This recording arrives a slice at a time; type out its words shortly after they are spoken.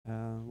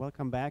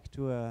welcome back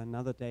to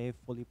another day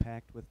fully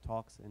packed with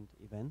talks and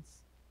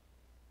events.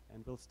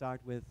 And we'll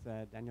start with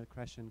Daniel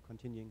Krashen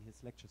continuing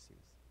his lecture series.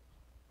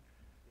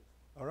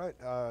 All right,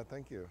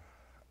 thank you.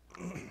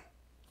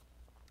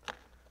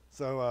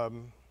 So,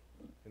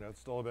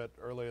 it's still a bit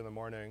early in the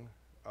morning.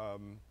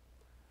 I'm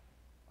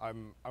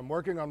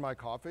working on my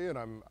coffee, and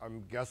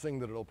I'm guessing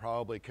that it'll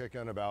probably kick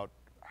in about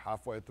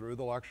halfway through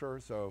the lecture.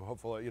 So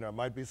hopefully, it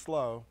might be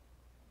slow,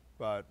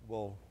 but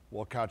we'll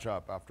catch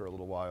up after a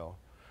little while.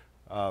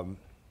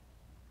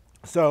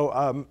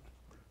 So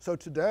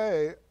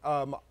today,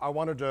 I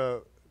wanted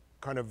to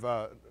kind of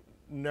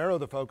narrow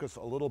the focus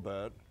a little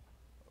bit.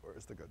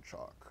 Where's the good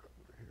chalk?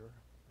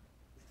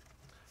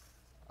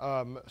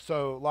 Over here.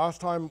 So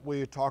last time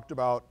we talked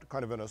about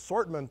kind of an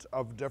assortment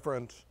of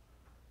different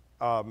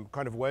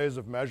kind of ways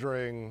of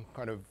measuring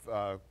kind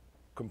of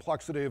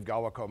complexity of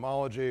Galois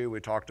cohomology. We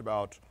talked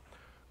about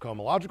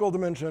cohomological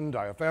dimension,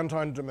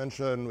 Diophantine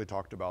dimension. We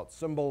talked about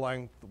symbol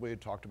length. We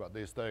talked about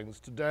these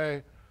things.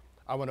 Today,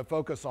 I want to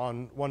focus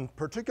on one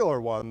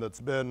particular one that's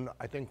been,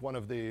 I think, one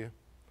of the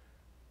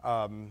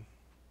kind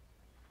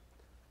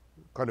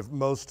of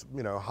most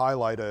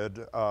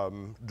highlighted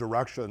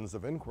directions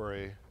of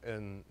inquiry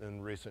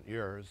in recent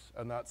years,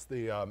 and that's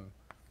the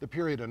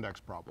period index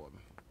problem.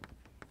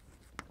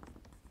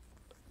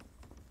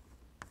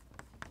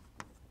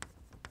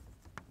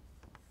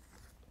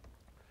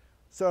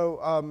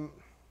 So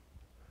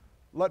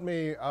let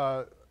me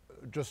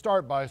just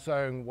start by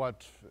saying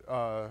what,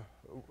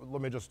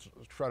 let me just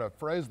try to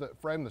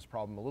frame this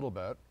problem a little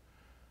bit.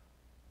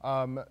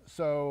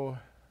 So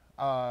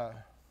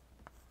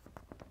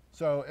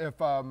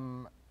if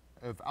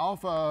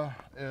alpha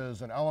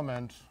is an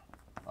element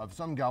of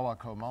some Galois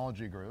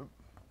cohomology group,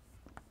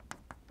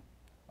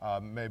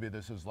 maybe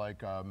this is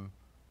like,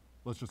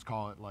 let's just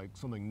call it like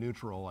something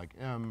neutral, like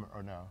M,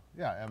 or no,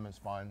 yeah, M is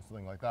fine,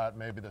 something like that.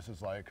 Maybe this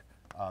is like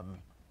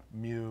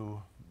mu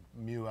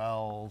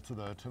L to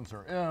the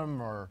tensor M,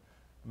 or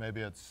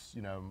maybe it's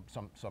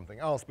something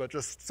else, but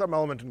just some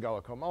element in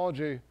Galois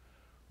cohomology.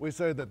 We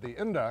say that the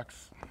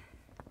index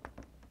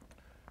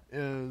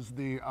is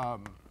the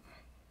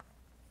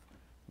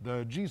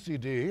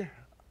GCD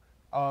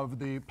of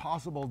the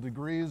possible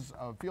degrees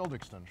of field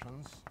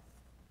extensions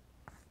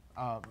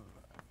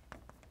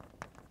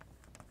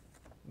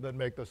that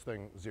make this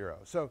thing 0.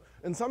 So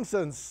in some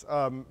sense,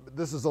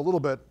 this is a little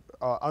bit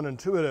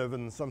unintuitive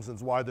in some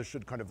sense why this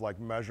should kind of like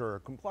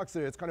measure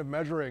complexity. It's kind of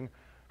measuring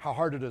how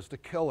hard it is to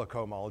kill a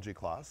cohomology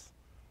class,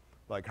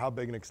 like how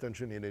big an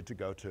extension you need to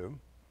go to.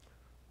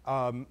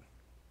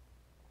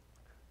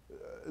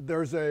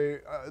 There's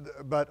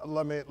but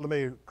let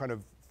me kind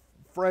of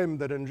frame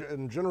that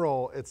in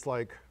general, it's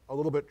like a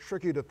little bit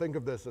tricky to think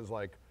of this as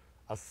like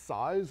a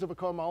size of a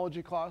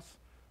cohomology class.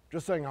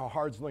 Just saying how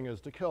hard something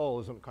is to kill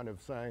isn't kind of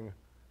saying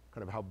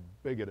kind of how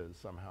big it is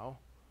somehow.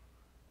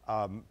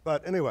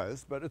 But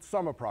anyways, but it's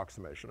some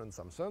approximation in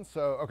some sense.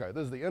 So okay,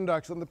 this is the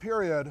index, and the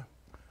period,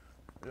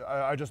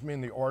 I just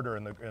mean the order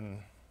in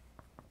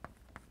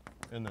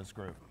this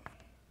group.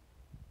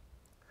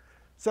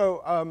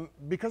 So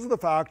because of the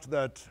fact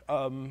that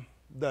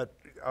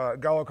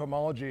Galois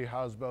cohomology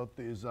has both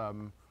these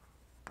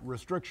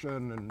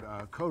restriction and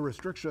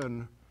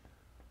co-restriction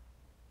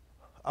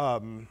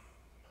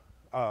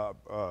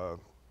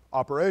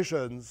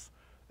operations,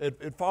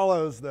 it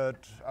follows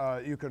that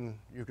you can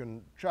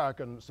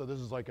check, and so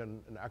this is like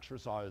an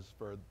exercise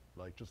for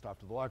like just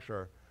after the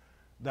lecture,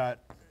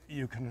 that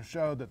you can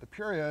show that the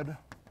period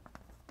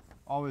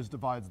always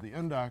divides the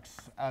index,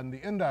 and the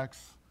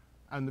index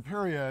and the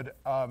period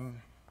have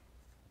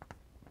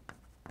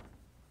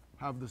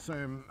the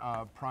same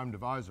prime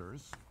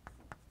divisors.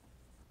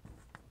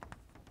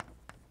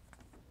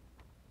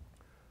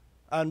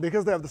 And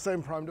because they have the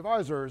same prime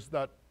divisors,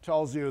 that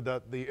tells you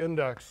that the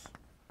index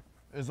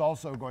is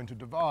also going to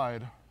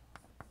divide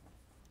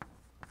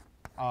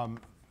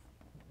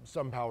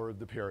some power of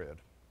the period.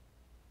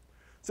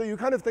 So you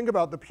kind of think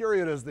about the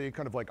period as the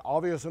kind of like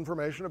obvious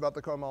information about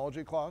the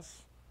cohomology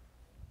class,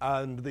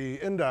 and the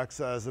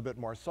index as a bit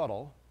more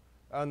subtle.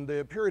 And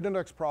the period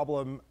index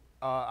problem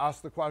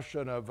asks the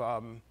question of,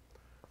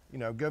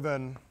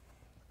 given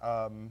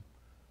a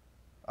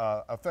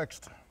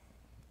fixed,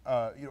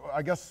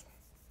 I guess,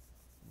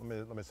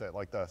 let me say it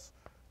like this.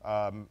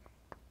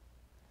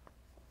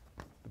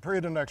 The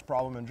period index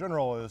problem in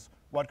general is,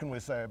 what can we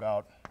say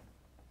about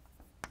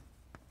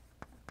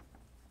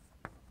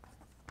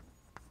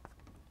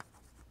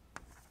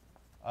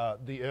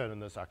the n in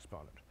this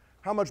exponent?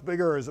 How much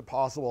bigger is it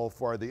possible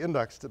for the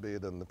index to be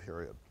than the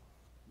period?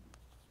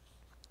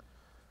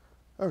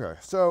 Okay,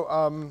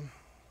 so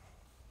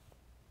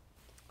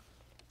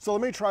so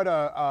let me try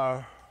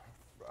to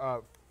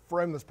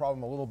frame this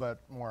problem a little bit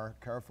more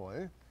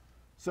carefully.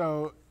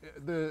 So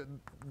the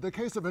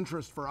case of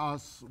interest for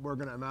us, we're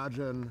going to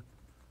imagine,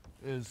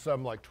 is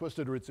some like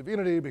twisted roots of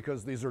unity,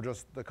 because these are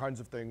just the kinds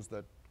of things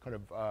that kind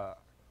of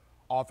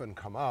often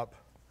come up.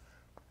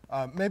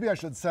 Maybe I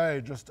should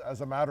say, just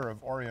as a matter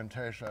of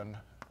orientation,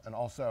 and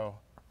also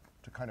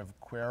to kind of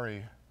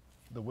query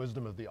the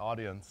wisdom of the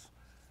audience,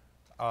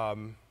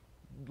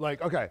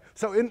 like, okay,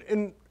 so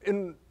in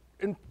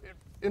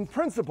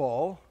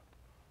principle,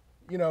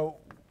 you know,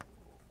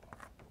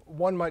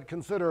 one might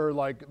consider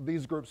like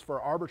these groups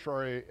for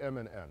arbitrary m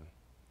and n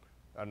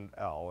and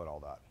L and all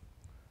that.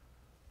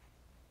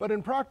 But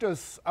in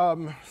practice,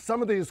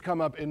 some of these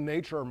come up in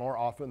nature more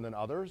often than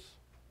others.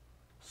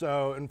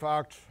 So in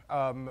fact,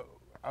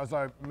 as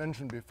I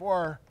mentioned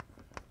before,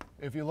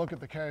 if you look at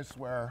the case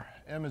where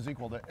m is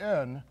equal to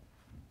n,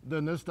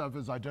 then this stuff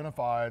is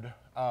identified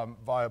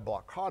via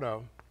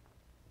Bloch-Kato,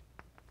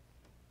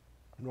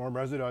 norm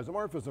residue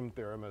isomorphism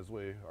theorem, as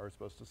we are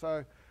supposed to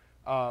say,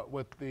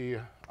 with the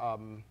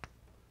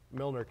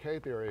Milnor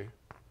K-theory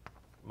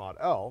mod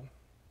L.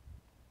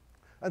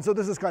 And so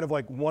this is kind of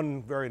like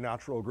one very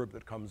natural group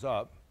that comes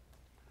up,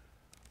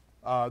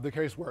 the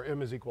case where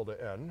m is equal to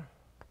n.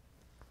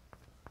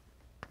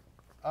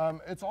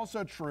 It's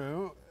also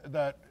true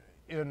that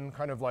in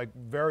kind of like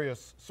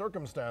various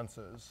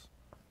circumstances,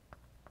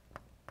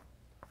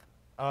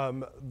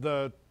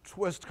 the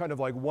twist kind of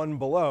like one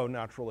below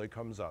naturally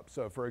comes up.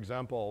 So for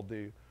example,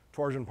 the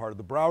torsion part of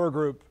the Brouwer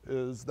group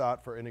is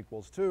that for n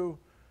equals 2.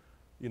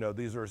 You know,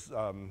 these are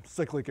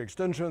cyclic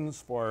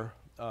extensions for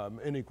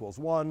n equals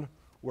 1,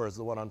 whereas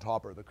the one on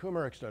top are the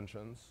Kummer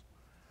extensions.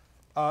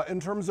 In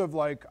terms of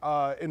like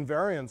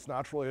invariants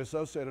naturally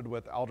associated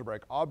with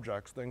algebraic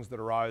objects, things that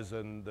arise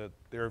in the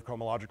theory of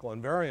cohomological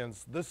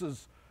invariants, this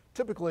is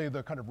typically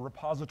the kind of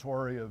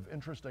repository of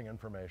interesting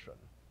information.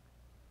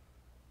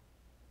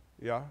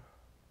 Yeah?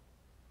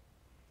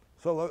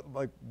 So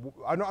like,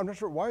 I'm not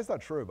sure, why is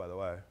that true, by the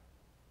way?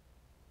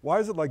 Why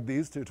is it like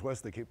these two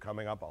twists that keep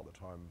coming up all the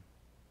time?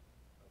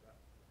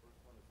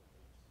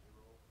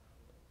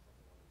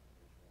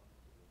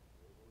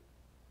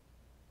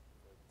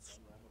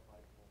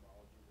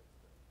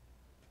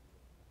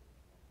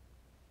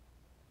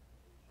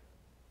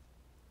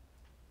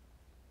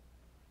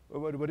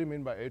 What do you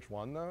mean by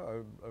H1,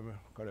 though? I'm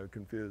kind of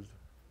confused.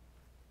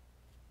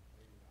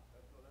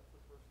 That's the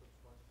first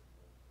obstruction.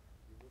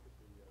 You look at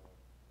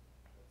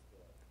that's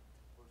the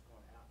first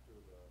one after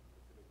the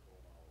specific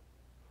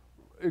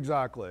cohomology.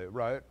 Exactly,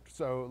 right?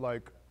 So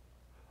like,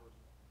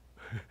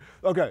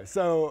 okay,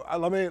 so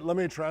let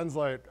me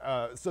translate.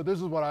 So this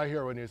is what I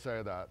hear when you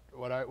say that.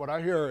 What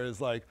I hear is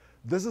like,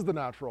 this is the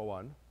natural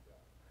one,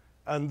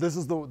 yeah, and this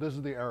is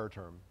the error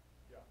term.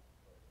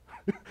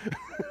 Yeah.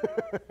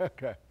 Right.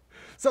 Okay.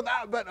 So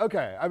that, but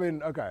okay, I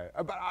mean, okay,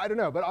 but I don't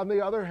know. But on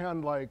the other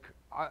hand, like,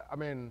 I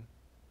mean,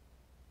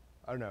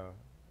 I don't know.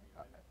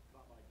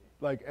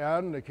 Like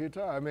Anne,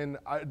 Nikita, I mean,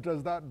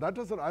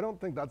 doesn't, I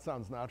don't think that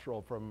sounds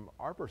natural from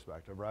our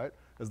perspective, right?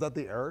 Is that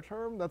the error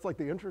term? That's like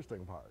the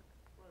interesting part.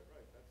 Right.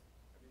 That's,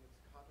 I mean, it's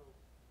Kato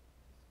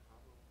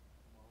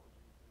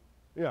homology.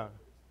 Yeah.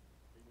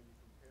 When you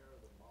compare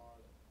the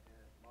mod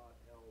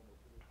L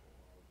motivic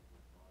homology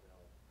with mod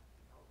L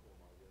Kato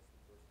homology, that's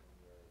the first one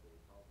where the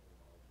Kato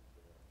homology is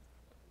there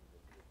and the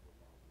motivic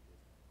homology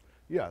isn't.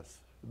 Yes,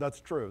 that's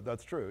true.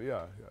 That's true.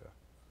 Yeah.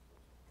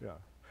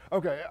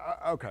 Okay.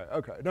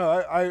 No,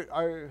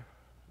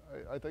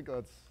 I think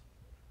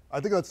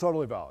that's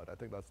totally valid. I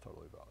think that's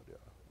totally valid.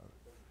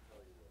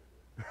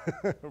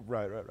 Yeah.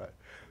 Right.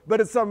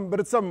 But it's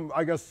some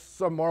I guess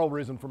some moral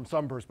reason from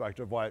some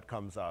perspective why it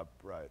comes up,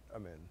 right? I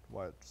mean,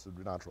 why it should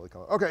naturally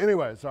come up. Okay.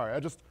 Anyway, sorry.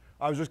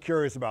 I was just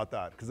curious about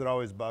that because it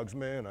always bugs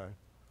me, and I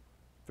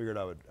figured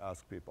I would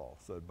ask people,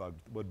 so it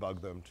would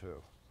bug them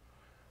too.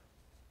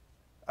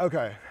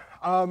 Okay.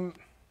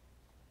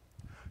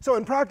 So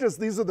in practice,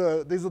 these are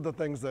the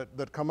things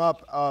that come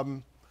up.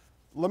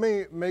 Let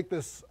me make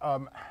this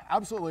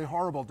absolutely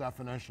horrible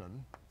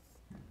definition.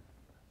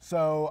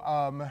 So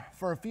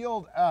for a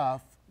field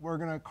F, we're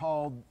going to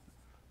call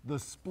the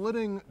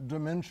splitting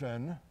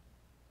dimension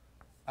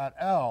at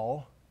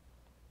L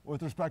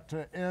with respect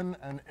to n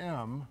and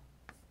m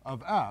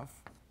of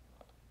F,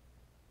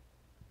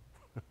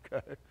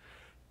 okay,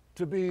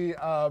 to be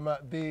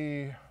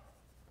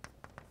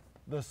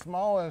the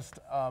smallest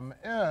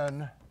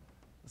n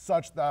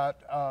such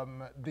that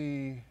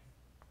the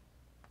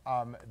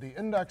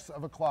index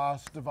of a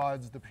class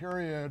divides the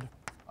period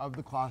of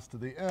the class to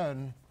the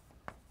n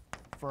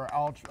for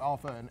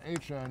alpha and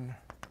hn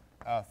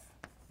f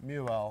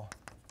mu l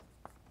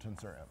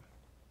tensor m.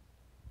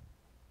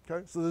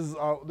 Okay, so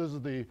this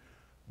is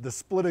the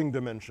splitting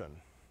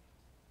dimension.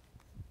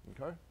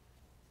 Okay.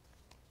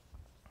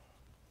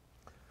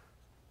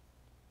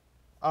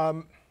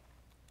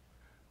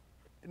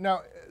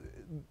 Now,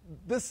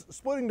 this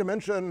splitting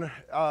dimension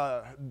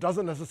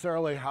doesn't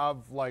necessarily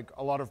have like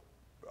a lot of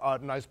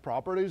nice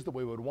properties that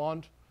we would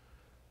want.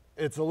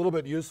 It's a little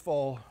bit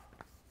useful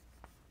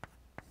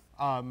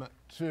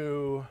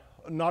to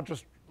not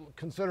just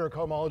consider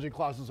cohomology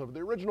classes over the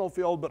original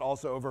field, but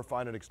also over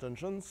finite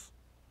extensions.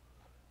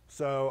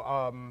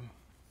 So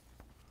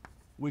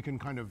we can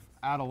kind of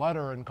add a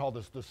letter and call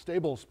this the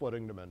stable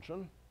splitting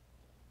dimension.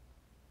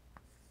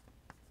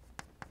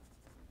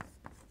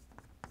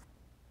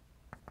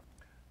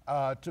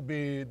 To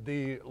be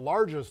the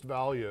largest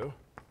value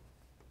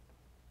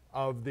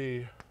of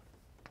the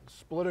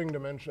splitting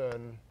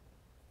dimension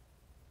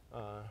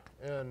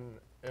in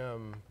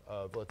M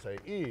of, let's say,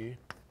 E,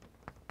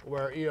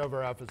 where E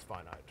over F is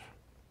finite.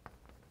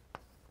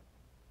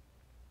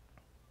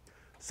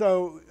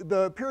 So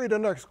the period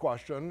index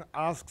question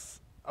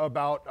asks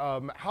about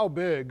how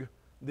big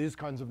these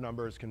kinds of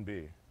numbers can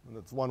be. And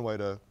that's one way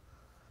to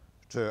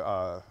say,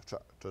 oh,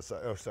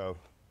 so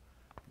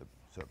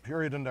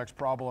period index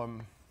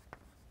problem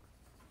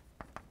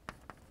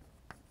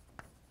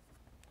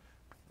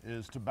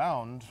is to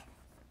bound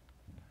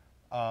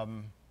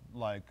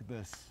like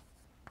this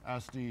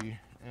SD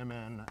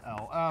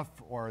MNLF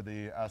or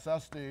the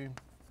SSD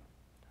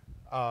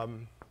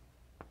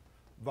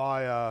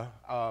via,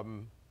 I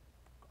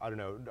don't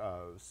know,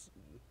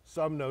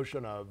 some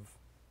notion of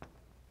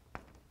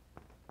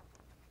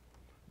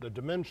the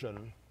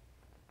dimension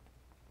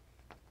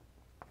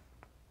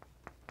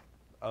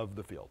of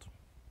the field.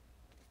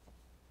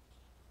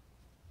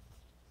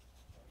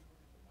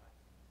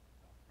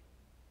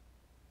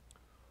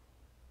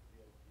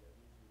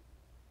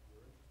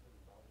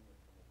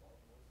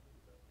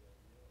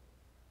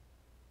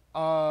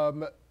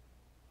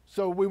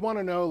 So we want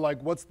to know,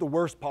 like, what's the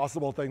worst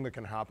possible thing that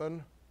can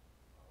happen?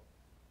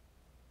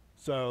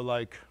 So,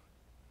 like,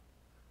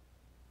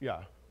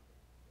 yeah.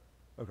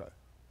 Okay.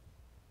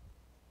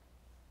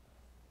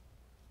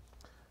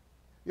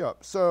 Yeah,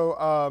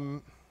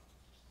 so,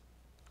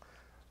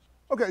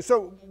 okay,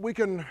 so we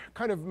can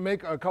kind of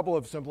make a couple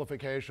of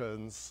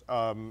simplifications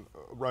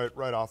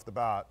right off the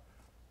bat.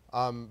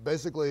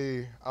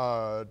 Basically,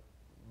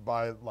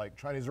 by, like,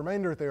 Chinese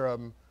remainder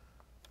theorem,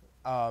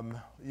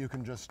 you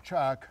can just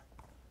check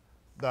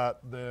that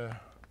the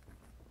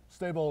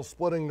stable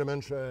splitting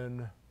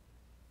dimension,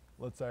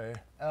 let's say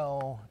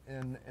L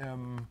in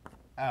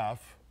MF,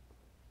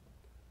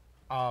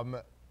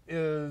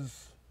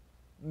 is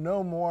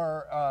no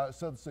more,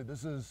 so let's see,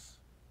 this is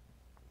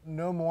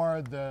no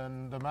more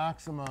than the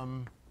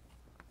maximum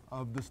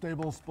of the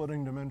stable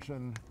splitting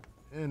dimension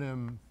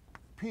in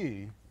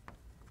MP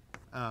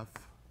F,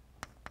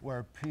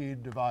 where P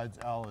divides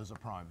L as a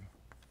prime.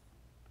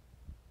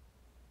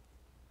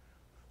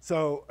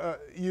 So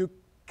you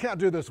can't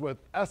do this with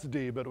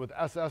SD, but with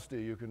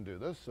SSD you can do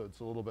this, so it's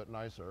a little bit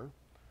nicer.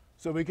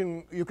 So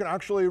you can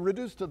actually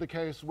reduce to the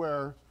case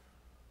where,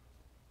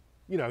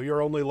 you know,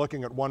 you're only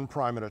looking at one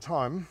prime at a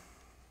time.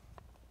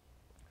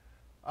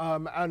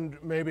 And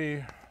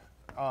maybe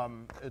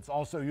it's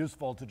also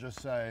useful to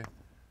just say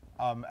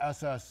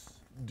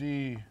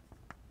SSD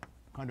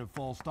kind of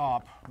full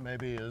stop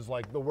maybe is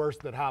like the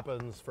worst that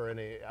happens for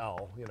any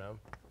L, you know.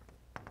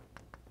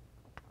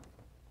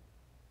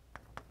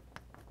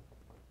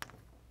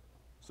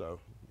 So,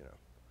 you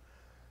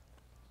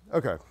know,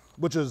 okay,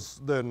 which is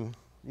then,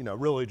 you know,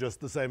 really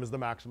just the same as the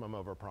maximum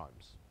over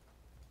primes.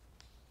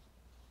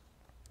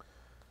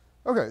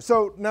 Okay,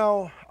 so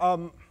now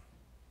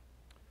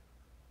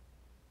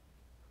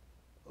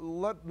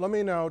let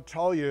me now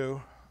tell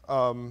you.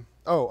 I'm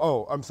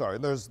sorry.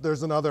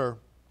 There's another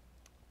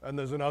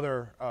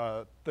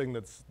thing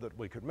that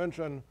we could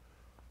mention,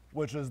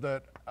 which is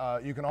that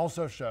you can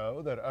also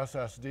show that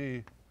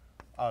SSD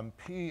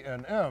P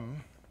and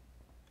M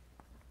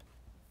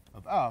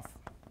of F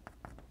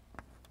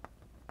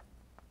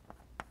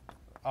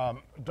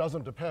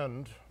doesn't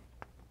depend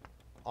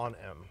on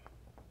M.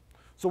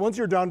 So once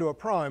you're down to a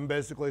prime,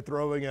 basically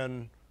throwing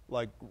in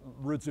like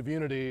roots of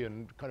unity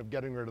and kind of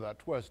getting rid of that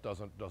twist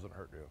doesn't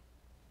hurt you.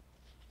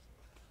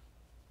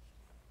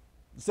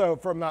 So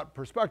from that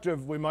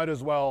perspective, we might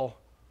as well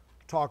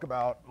talk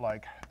about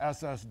like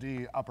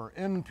SSD upper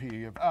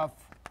NP of F,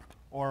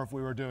 or if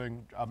we were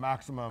doing a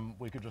maximum,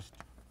 we could just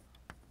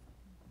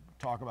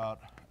talk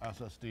about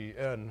SSD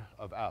N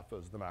of F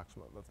as the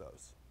maximum of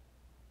those.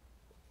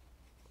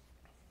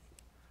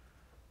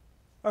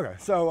 Okay,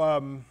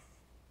 so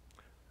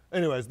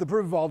anyways, the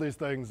proof of all these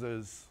things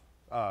is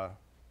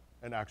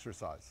an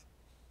exercise.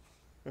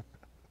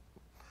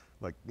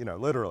 Like, you know,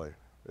 literally,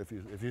 if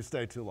you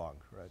stay too long,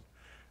 right?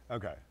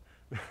 Okay.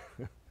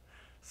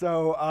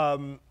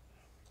 So,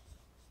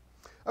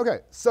 okay,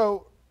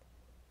 so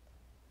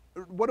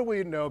what do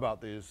we know about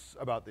these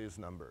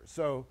numbers?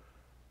 So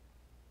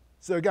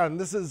again,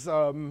 this is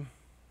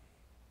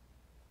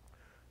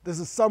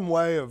some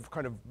way of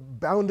kind of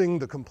bounding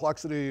the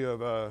complexity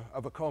of a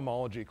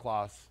cohomology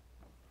class.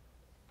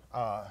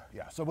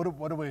 Yeah. So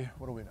what do we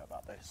know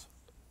about these?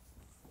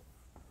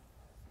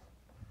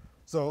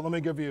 So let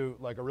me give you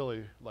like a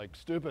really like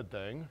stupid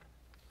thing,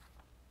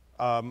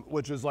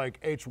 which is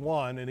like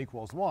H1 n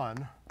equals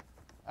 1,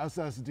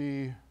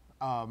 SSD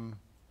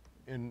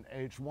in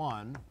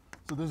H1.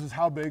 So this is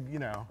how big, you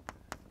know,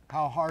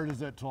 how hard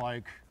is it to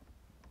like,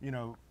 you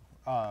know,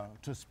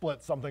 to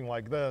split something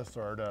like this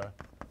or to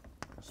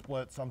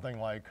split something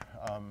like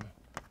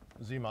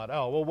Z mod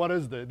L. Well, what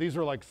is these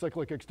are like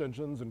cyclic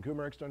extensions and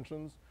Kummer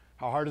extensions.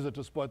 How hard is it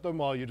to split them?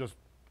 Well, you just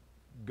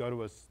go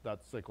to that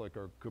cyclic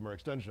or Kummer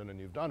extension and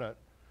you've done it.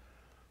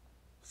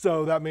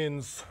 So that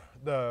means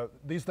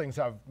these things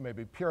have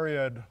maybe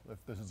period,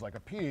 if this is like a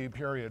P,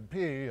 period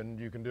P, and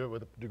you can do it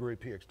with a degree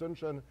P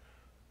extension.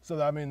 So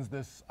that means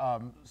this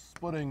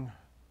splitting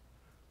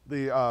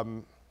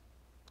the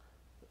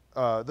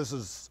this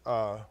is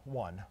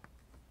 1.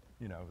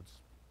 You know,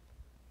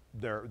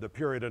 the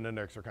period and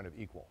index are kind of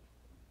equal.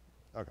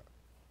 Okay.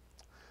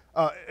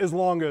 As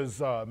long as,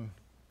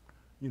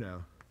 you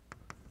know,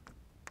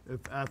 if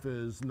f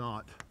is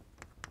not,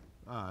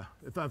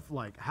 if f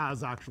like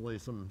has actually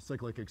some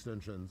cyclic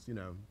extensions, you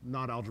know,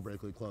 not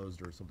algebraically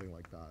closed or something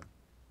like that,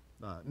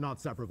 not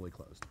separably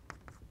closed.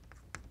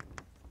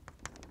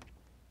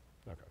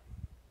 Okay.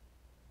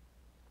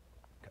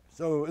 Okay.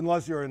 So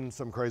unless you're in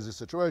some crazy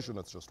situation,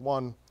 it's just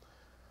 1.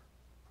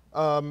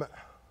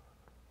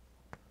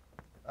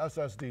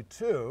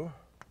 SSD2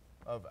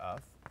 of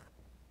f.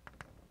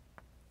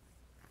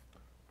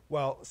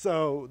 Well,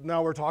 so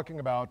now we're talking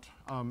about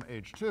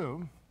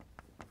H2,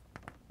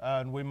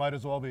 and we might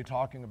as well be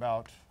talking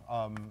about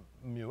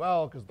mu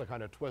L, because the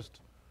kind of twist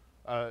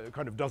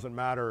kind of doesn't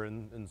matter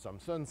in some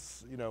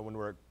sense, you know, when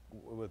we're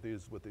with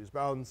these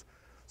bounds.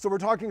 So we're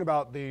talking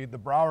about the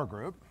Brouwer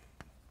group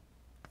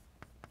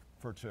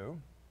for 2,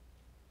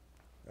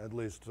 at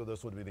least, so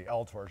this would be the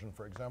L torsion,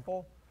 for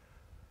example.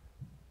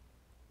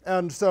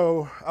 And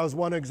so as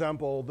one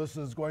example, this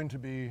is going to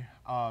be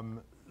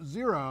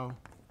 0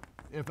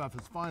 if f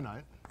is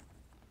finite,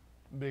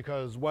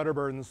 because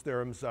Wedderburn's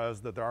theorem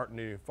says that there aren't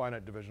any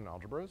finite division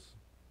algebras.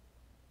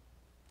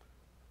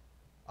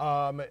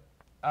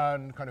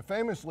 And kind of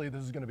famously,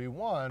 this is going to be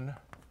 1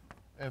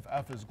 if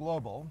f is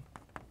global.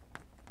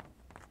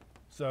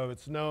 So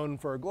it's known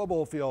for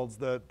global fields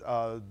that,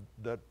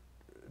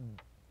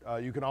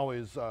 you can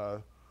always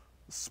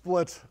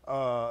split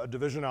a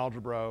division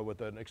algebra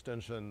with an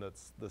extension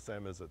that's the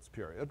same as its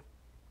period.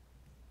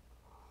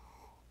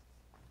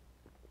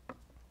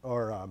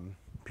 Or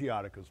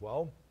p-adic as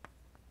well.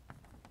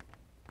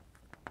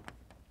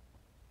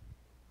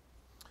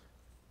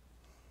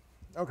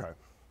 Okay.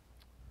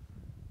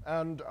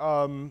 And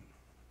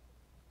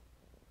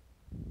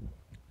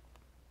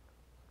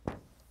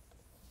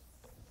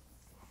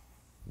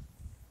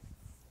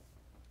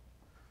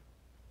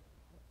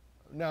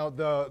now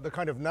the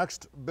kind of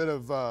next bit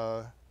of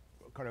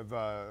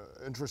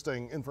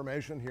interesting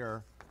information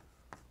here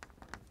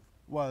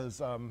was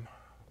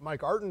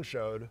Mike Artin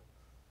showed.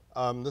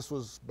 This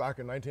was back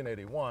in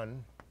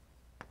 1981,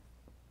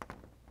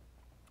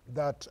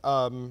 that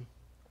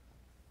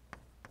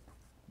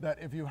that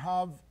if you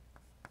have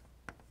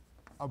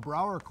a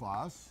Brouwer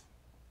class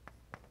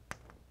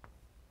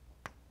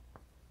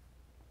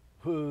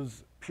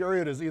whose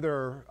period is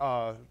either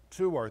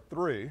 2 or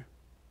 3,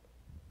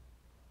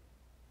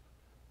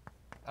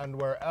 and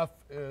where f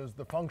is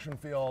the function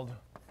field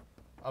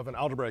of an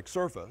algebraic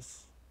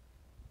surface,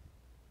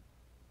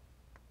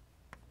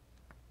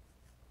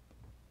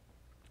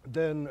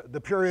 then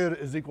the period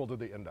is equal to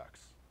the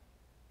index.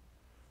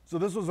 So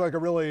this was like a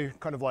really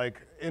kind of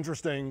like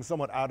interesting,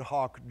 somewhat ad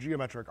hoc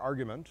geometric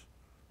argument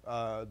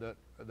that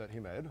he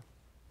made.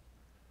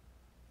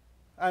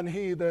 And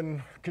he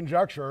then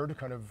conjectured,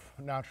 kind of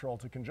natural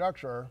to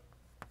conjecture,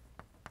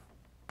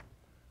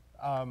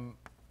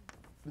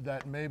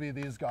 that maybe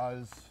these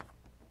guys,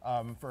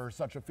 for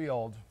such a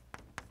field,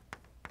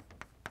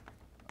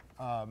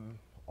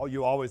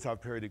 you always have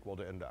period equal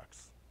to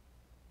index.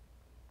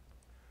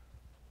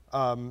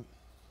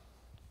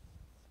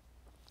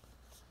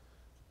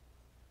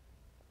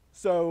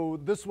 So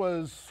this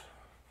was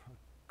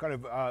kind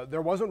of,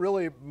 there wasn't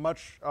really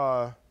much,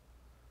 I'm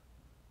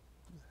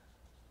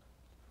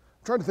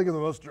trying to think of the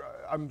most,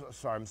 I'm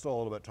sorry, I'm still a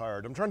little bit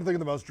tired. I'm trying to think of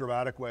the most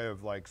dramatic way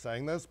of like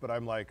saying this, but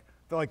I'm like,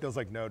 I feel like there's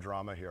like no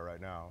drama here right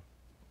now.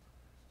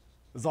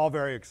 It's all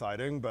very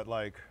exciting, but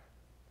like,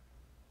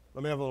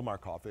 let me have a little more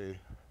coffee.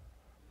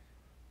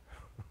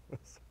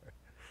 Sorry.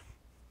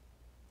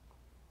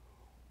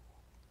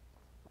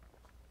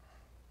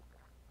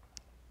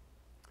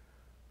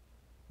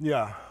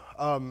 Yeah.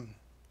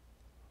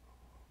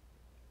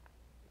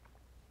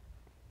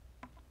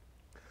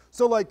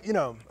 So like, you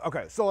know,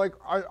 okay, so like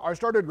I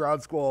started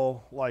grad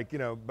school like, you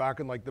know, back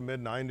in like the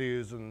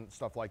mid-90s and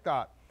stuff like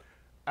that.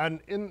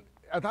 And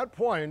at that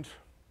point,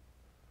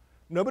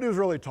 nobody was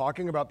really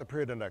talking about the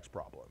period index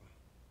problem,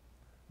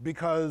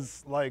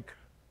 because like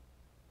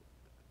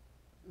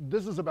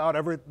this is about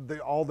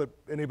all that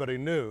anybody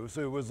knew.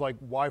 So it was like,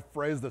 why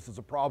phrase this as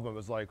a problem? It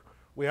was like,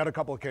 we had a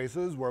couple of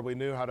cases where we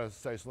knew how to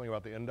say something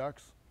about the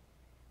index,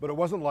 but it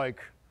wasn't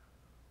like,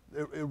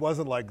 it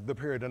wasn't like the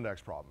period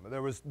index problem.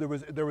 There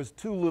was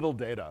too little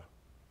data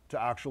to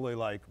actually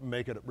like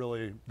make it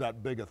really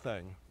that big a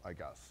thing, I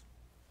guess.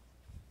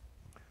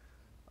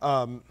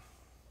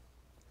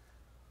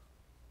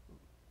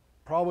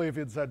 Probably if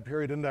you'd said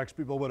period index,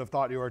 people would have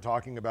thought you were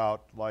talking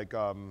about like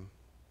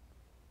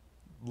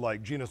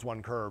genus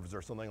 1 curves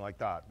or something like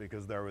that,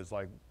 because there was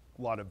like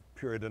a lot of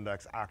period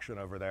index action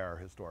over there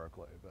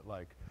historically. But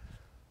like,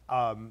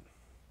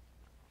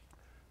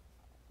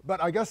 but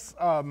I guess,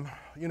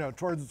 you know,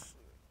 towards,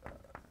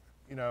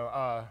 you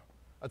know,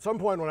 at some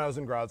point when I was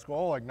in grad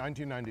school, like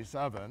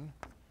 1997,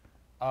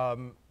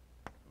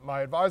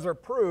 my advisor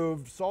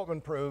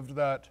Saltman proved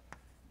that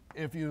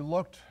if you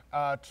looked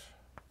at,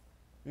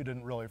 he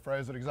didn't really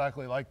phrase it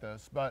exactly like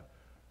this, but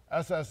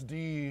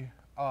SSD2,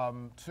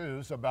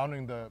 so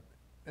bounding the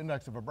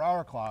index of a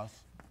Brouwer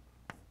class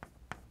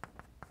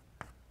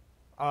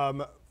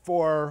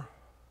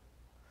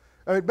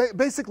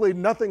basically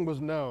nothing was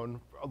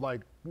known,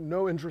 like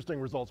no interesting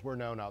results were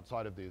known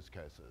outside of these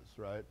cases,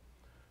 right?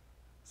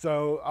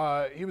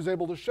 So he was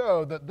able to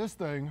show that this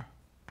thing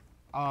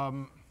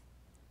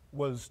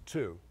was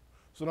 2.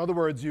 So in other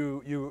words,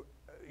 you're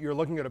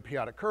looking at a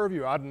p-adic curve,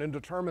 you add an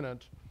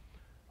indeterminate,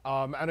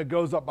 and it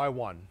goes up by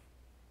 1.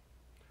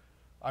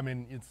 I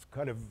mean, it's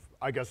kind of,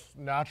 I guess,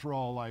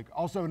 natural. Like,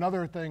 also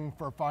another thing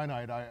for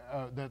finite,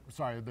 that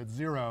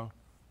 0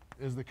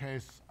 is the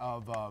case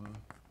of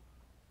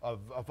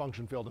a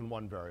function field in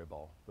one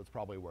variable. That's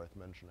probably worth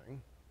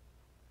mentioning.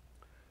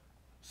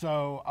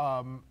 So,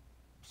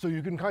 so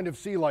you can kind of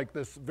see like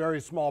this very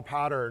small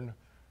pattern,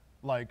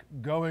 like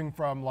going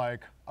from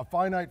like a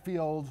finite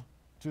field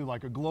to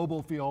like a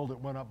global field, it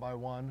went up by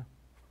 1.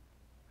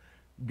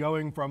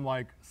 Going from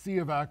like C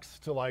of x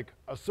to like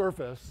a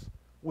surface,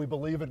 we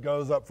believe it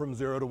goes up from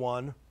 0 to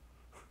 1.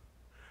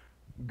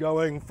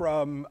 Going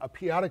from a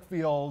p-adic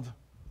field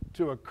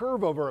to a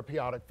curve over a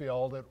p-adic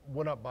field, it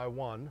went up by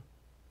 1.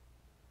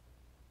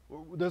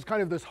 There's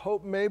kind of this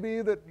hope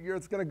maybe that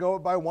it's going to go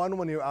up by 1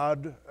 when you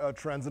add a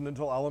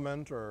transcendental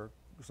element or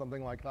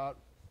something like that.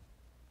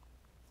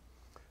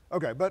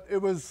 Okay, but it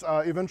was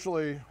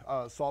eventually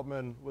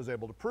Saltman was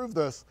able to prove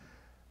this,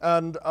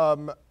 and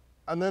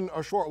then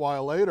a short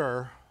while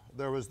later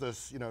there was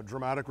this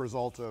dramatic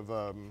result of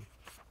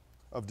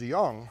de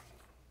Jong.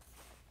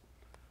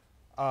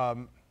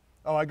 Oh,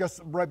 I guess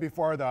right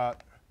before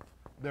that,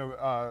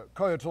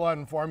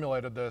 Koyotelen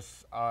formulated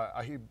this.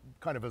 He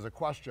kind of as a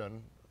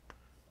question.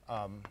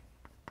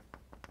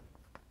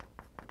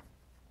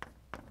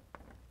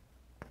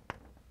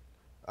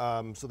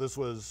 So this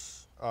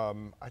was,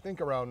 I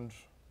think, around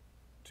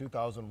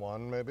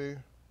 2001, maybe.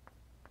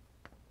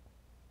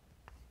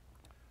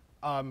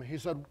 He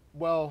said,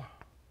 well,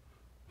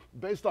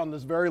 based on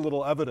this very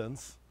little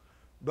evidence,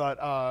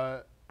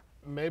 but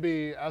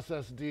maybe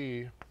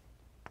SSD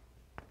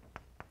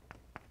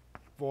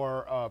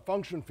for a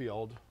function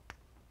field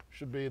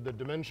should be the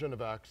dimension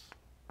of x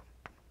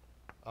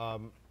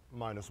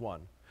minus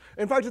 1.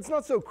 In fact, it's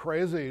not so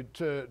crazy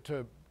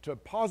to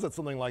posit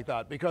something like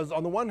that, because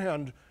on the one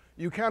hand,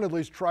 you can at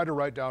least try to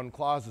write down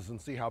classes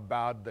and see how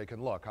bad they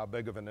can look, how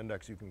big of an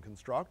index you can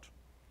construct.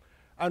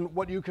 And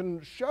what you can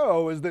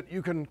show is that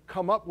you can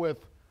come up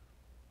with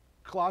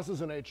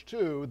classes in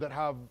H2 that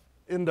have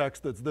index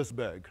that's this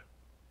big,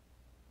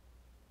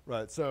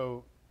 right?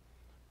 So,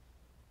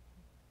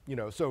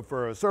 so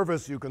for a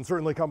surface, you can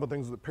certainly come up with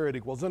things with period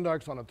equals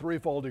index. On a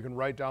threefold, you can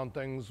write down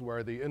things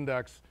where the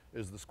index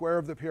is the square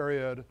of the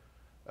period,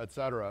 et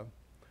cetera.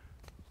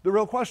 The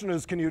real question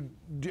is,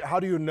 how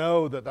do you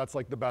know that that's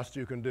like the best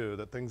you can do,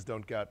 that things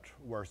don't get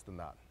worse than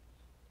that?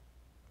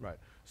 Right.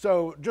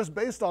 So just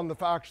based on the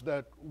fact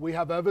that we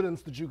have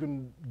evidence that you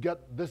can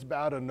get this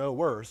bad and no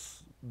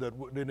worse, that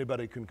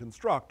anybody can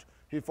construct,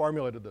 he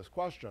formulated this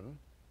question,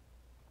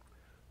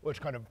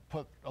 which kind of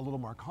put a little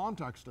more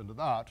context into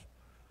that.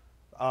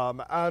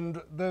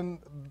 And then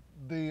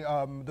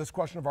this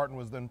question of Artin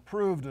was then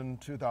proved in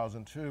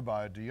 2002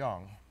 by de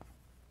Jong.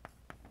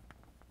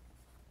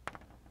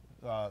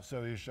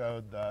 So he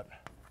showed that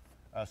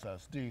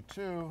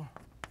SSD2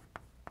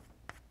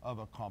 of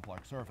a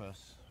complex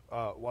surface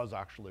was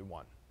actually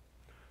 1.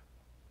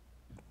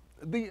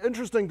 The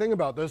interesting thing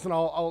about this, and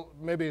I'll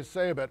maybe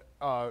say a bit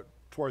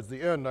towards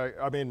the end,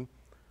 I mean,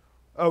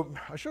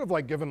 I should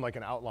have given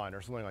an outline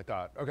or something like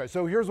that. Okay,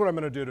 so here's what I'm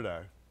going to do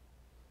today.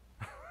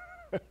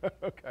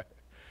 Okay,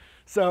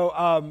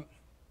 so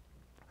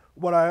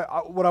what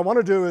I want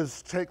to do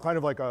is take kind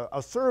of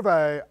a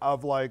survey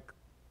of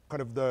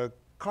kind of the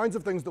kinds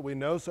of things that we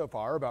know so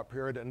far about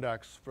period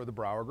index for the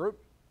Brouwer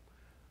group.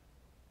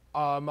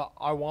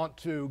 I want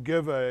to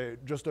give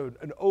just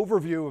an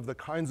overview of the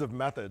kinds of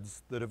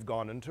methods that have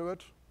gone into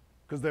it,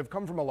 because they've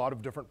come from a lot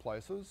of different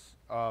places.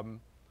 And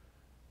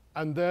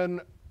then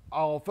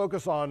I'll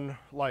focus on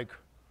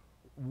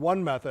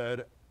one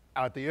method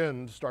at the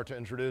end, start to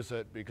introduce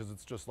it because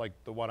it's just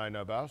the one I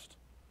know best,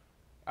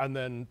 and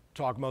then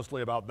talk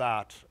mostly about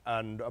that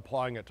and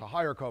applying it to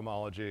higher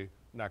cohomology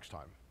next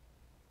time.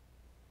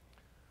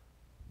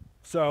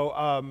 So,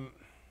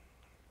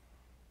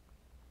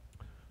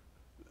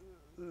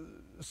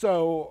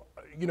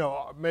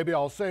 maybe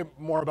I'll say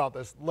more about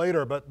this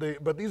later, but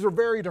these are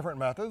very different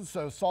methods.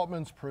 So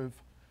Saltman's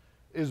proof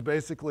is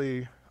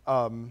basically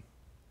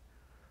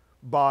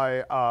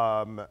by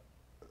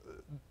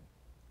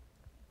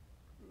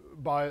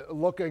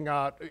looking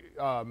at,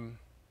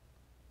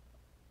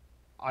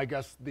 I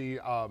guess, the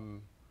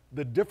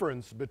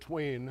difference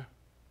between,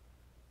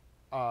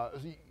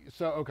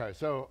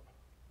 so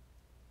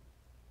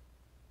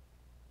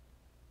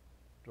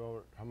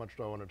how much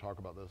do I want to talk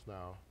about this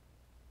now?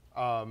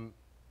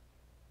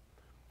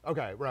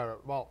 Okay, right,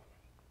 well,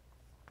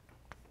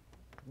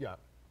 yeah.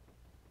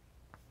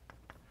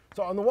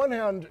 So on the one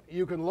hand,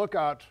 you can look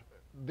at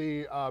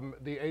the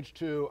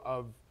H2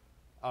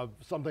 of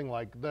something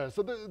like this.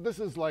 So this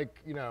is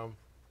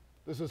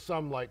this is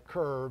some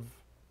curve,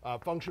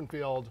 function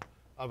field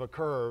of a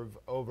curve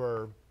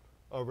over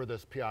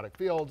this p-adic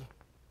field.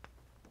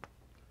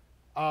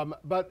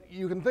 But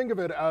you can think of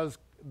it as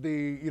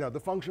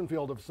the function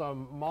field of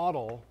some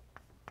model,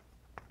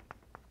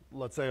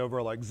 let's say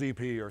over like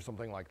ZP or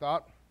something like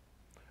that.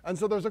 And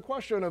so there's a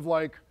question of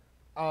like,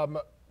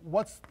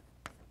 what's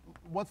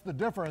the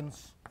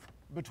difference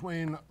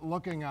between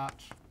looking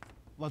at,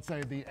 let's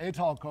say, the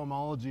étale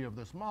cohomology of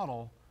this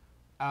model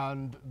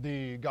and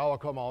the Galois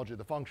cohomology of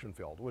the function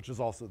field, which is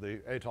also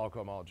the étale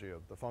cohomology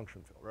of the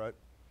function field, right?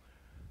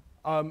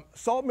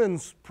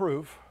 Saltman's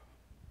proof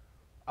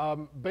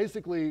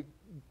basically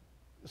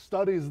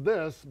studies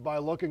this by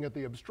looking at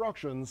the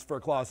obstructions for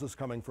classes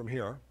coming from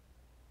here,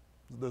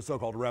 the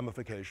so-called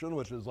ramification,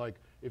 which is like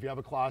if you have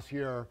a class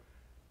here,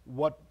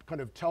 what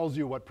kind of tells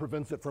you what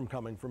prevents it from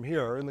coming from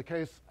here. In the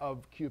case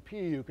of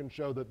QP, you can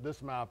show that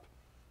this map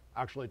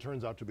actually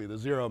turns out to be the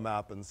 0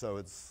 map, and so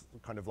it's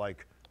kind of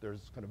like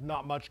there's kind of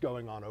not much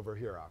going on over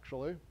here,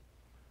 actually.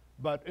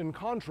 But in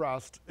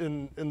contrast,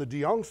 in the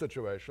de Jong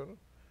situation,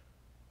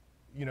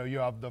 you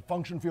have the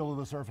function field of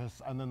the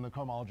surface and then the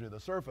cohomology of the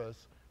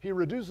surface. He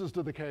reduces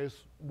to the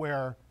case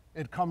where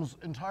it comes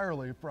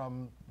entirely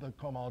from the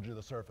cohomology of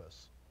the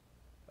surface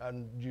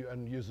and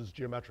uses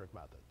geometric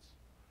methods.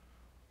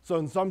 So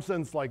in some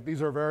sense, like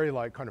these are very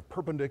like kind of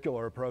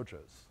perpendicular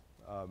approaches.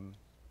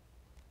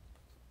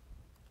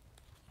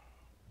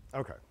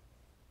 Okay.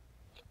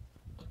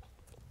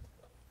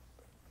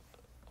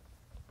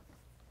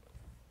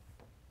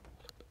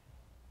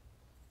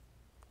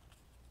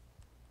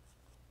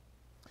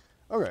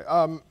 Okay.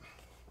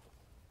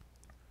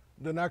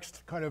 The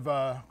next kind of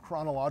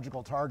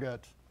chronological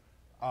target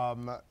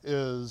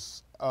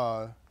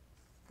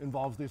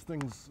involves these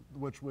things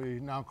which we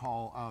now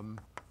call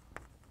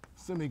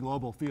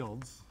semi-global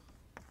fields.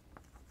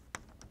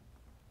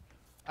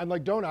 And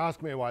like, don't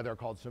ask me why they're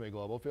called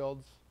semi-global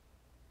fields.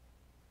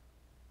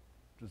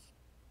 Just,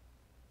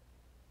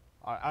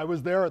 I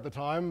was there at the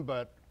time,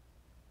 but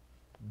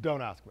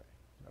don't ask me.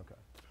 Okay.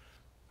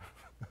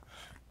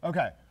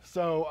 Okay,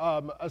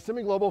 so a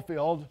semi-global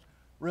field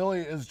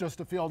really is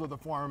just a field of the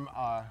form,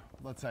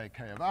 let's say,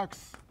 k of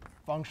x,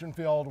 function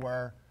field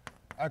where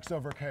x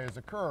over k is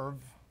a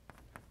curve,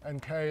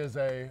 and k is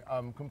a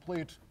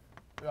complete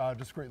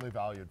discretely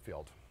valued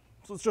field.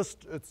 So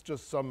it's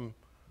just some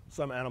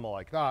animal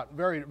like that.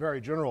 Very, very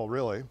general,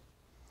 really.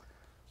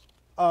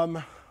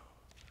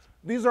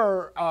 These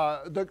are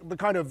the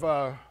kind of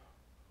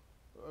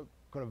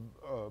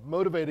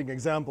motivating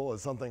example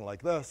is something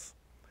like this.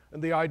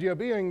 And the idea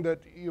being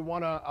that you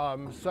want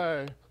to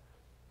say,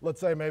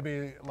 let's say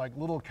maybe like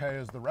little k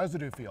is the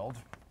residue field.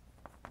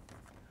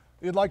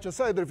 You'd like to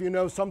say that if you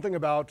know something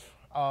about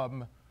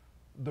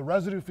the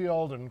residue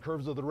field and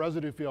curves of the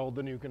residue field,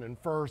 then you can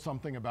infer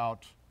something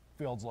about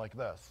fields like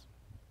this.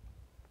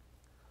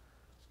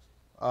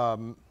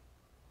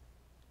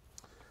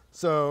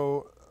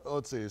 So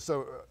let's see.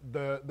 So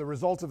the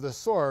result of this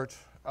sort,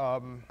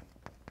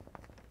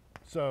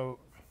 so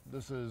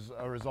this is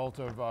a result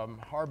of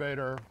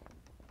Harbader,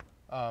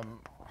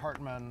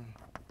 Hartman,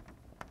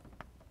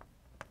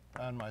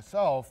 and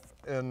myself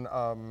in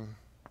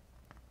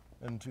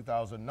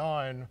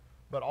 2009,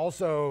 but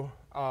also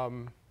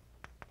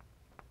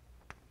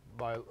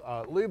by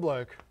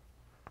Lieblich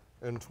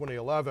in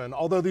 2011,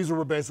 although these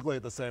were basically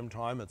at the same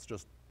time. It's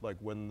just like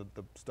when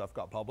the stuff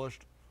got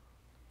published.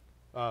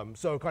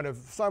 So kind of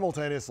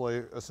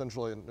simultaneously,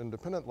 essentially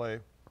independently,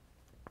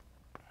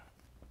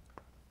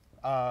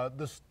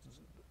 this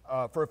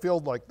for a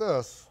field like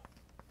this,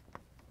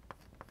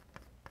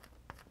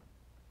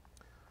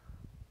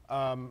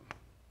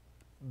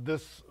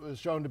 this is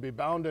shown to be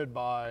bounded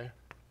by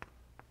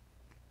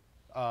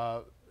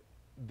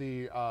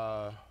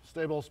the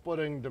stable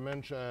splitting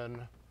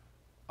dimension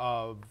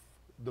of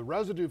the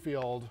residue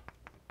field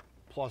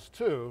plus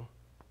 2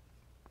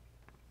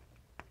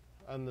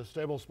 and the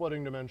stable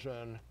splitting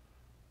dimension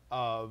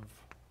of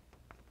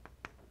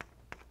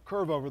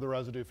curve over the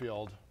residue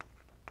field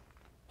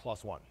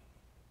plus 1.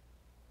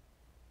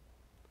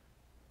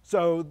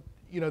 So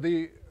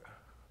the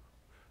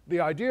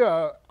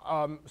idea,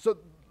 so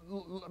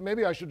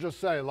maybe I should just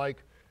say,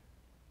 like,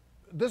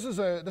 this is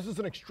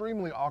an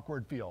extremely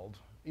awkward field,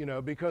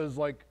 because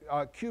like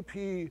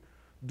QP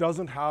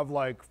doesn't have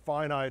like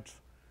finite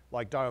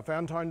like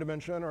Diophantine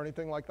dimension or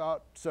anything like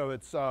that. So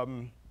it's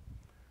and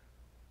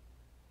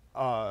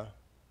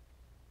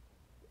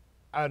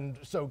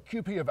so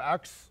QP of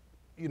x,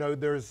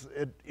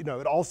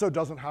 it also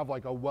doesn't have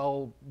like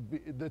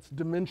its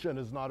dimension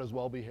is not as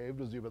well behaved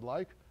as you would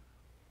like.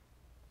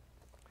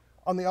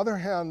 On the other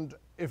hand,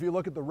 if you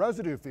look at the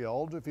residue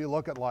field, if you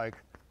look at like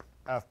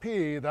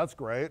FP, that's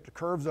great.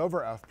 Curves over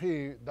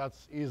FP,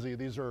 that's easy.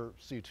 These are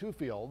C2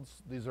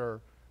 fields. These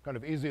are kind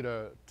of easy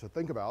to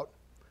think about.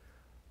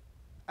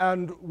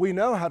 And we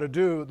know how to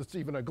do, that's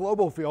even a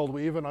global field,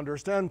 we even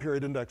understand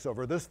period index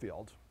over this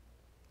field.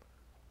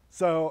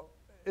 So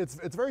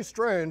it's very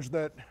strange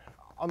that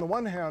on the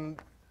one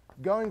hand,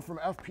 going from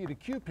FP to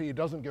QP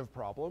doesn't give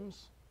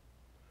problems.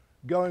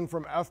 Going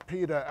from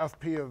FP to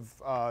FP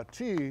of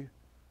T,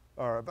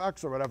 or of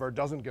x or whatever,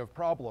 doesn't give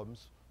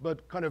problems.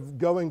 but kind of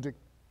going to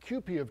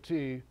QP of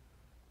t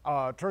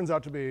turns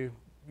out to be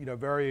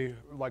very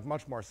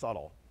much more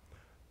subtle.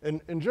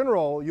 In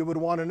general, you would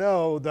want to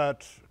know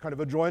that kind of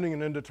adjoining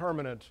an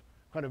indeterminate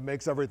kind of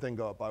makes everything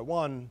go up by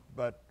 1,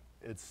 but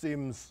it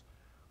seems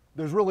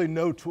there's really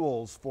no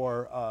tools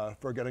for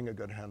getting a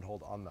good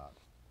handhold on that.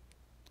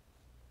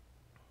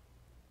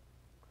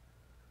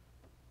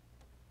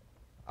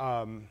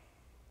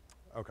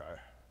 Okay.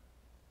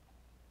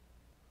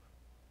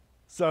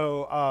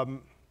 So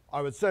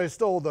I would say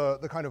still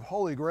the kind of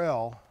holy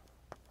grail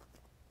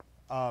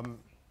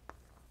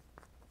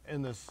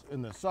in this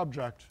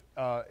subject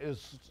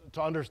is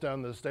to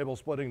understand the stable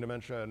splitting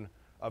dimension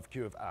of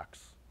Q of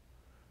X.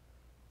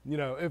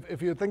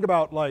 If you think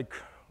about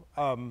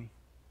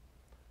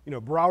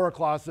Brouwer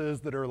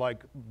classes that are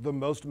the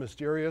most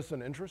mysterious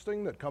and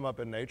interesting that come up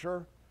in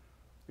nature,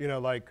 I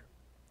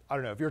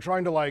don't know, if you're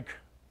trying to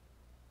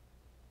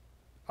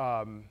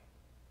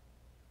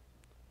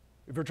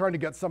if you're trying to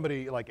get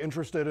somebody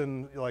interested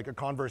in a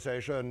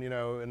conversation,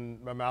 in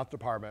a math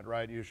department,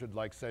 right? You should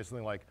say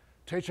something like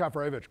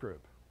Tate-Shafarevich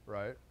group,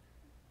 right?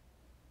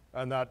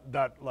 And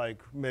that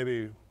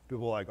maybe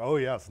people are oh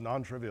yes,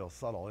 non-trivial,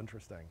 subtle,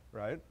 interesting,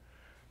 right?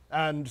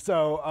 And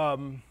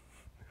so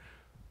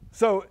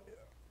so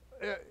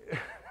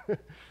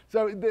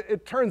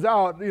it turns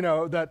out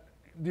that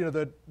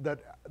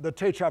the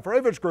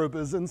Tate-Shafarevich group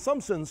is in some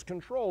sense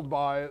controlled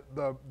by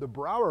the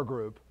Brouwer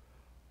group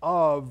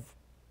of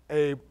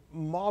a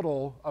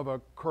model of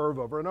a curve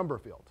over a number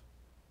field.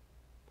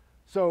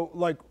 So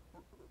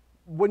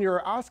when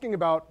you're asking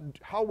about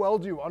how well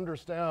do you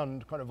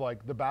understand kind of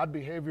the bad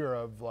behavior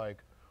of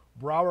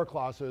Brouwer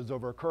classes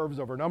over curves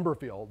over number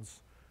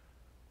fields,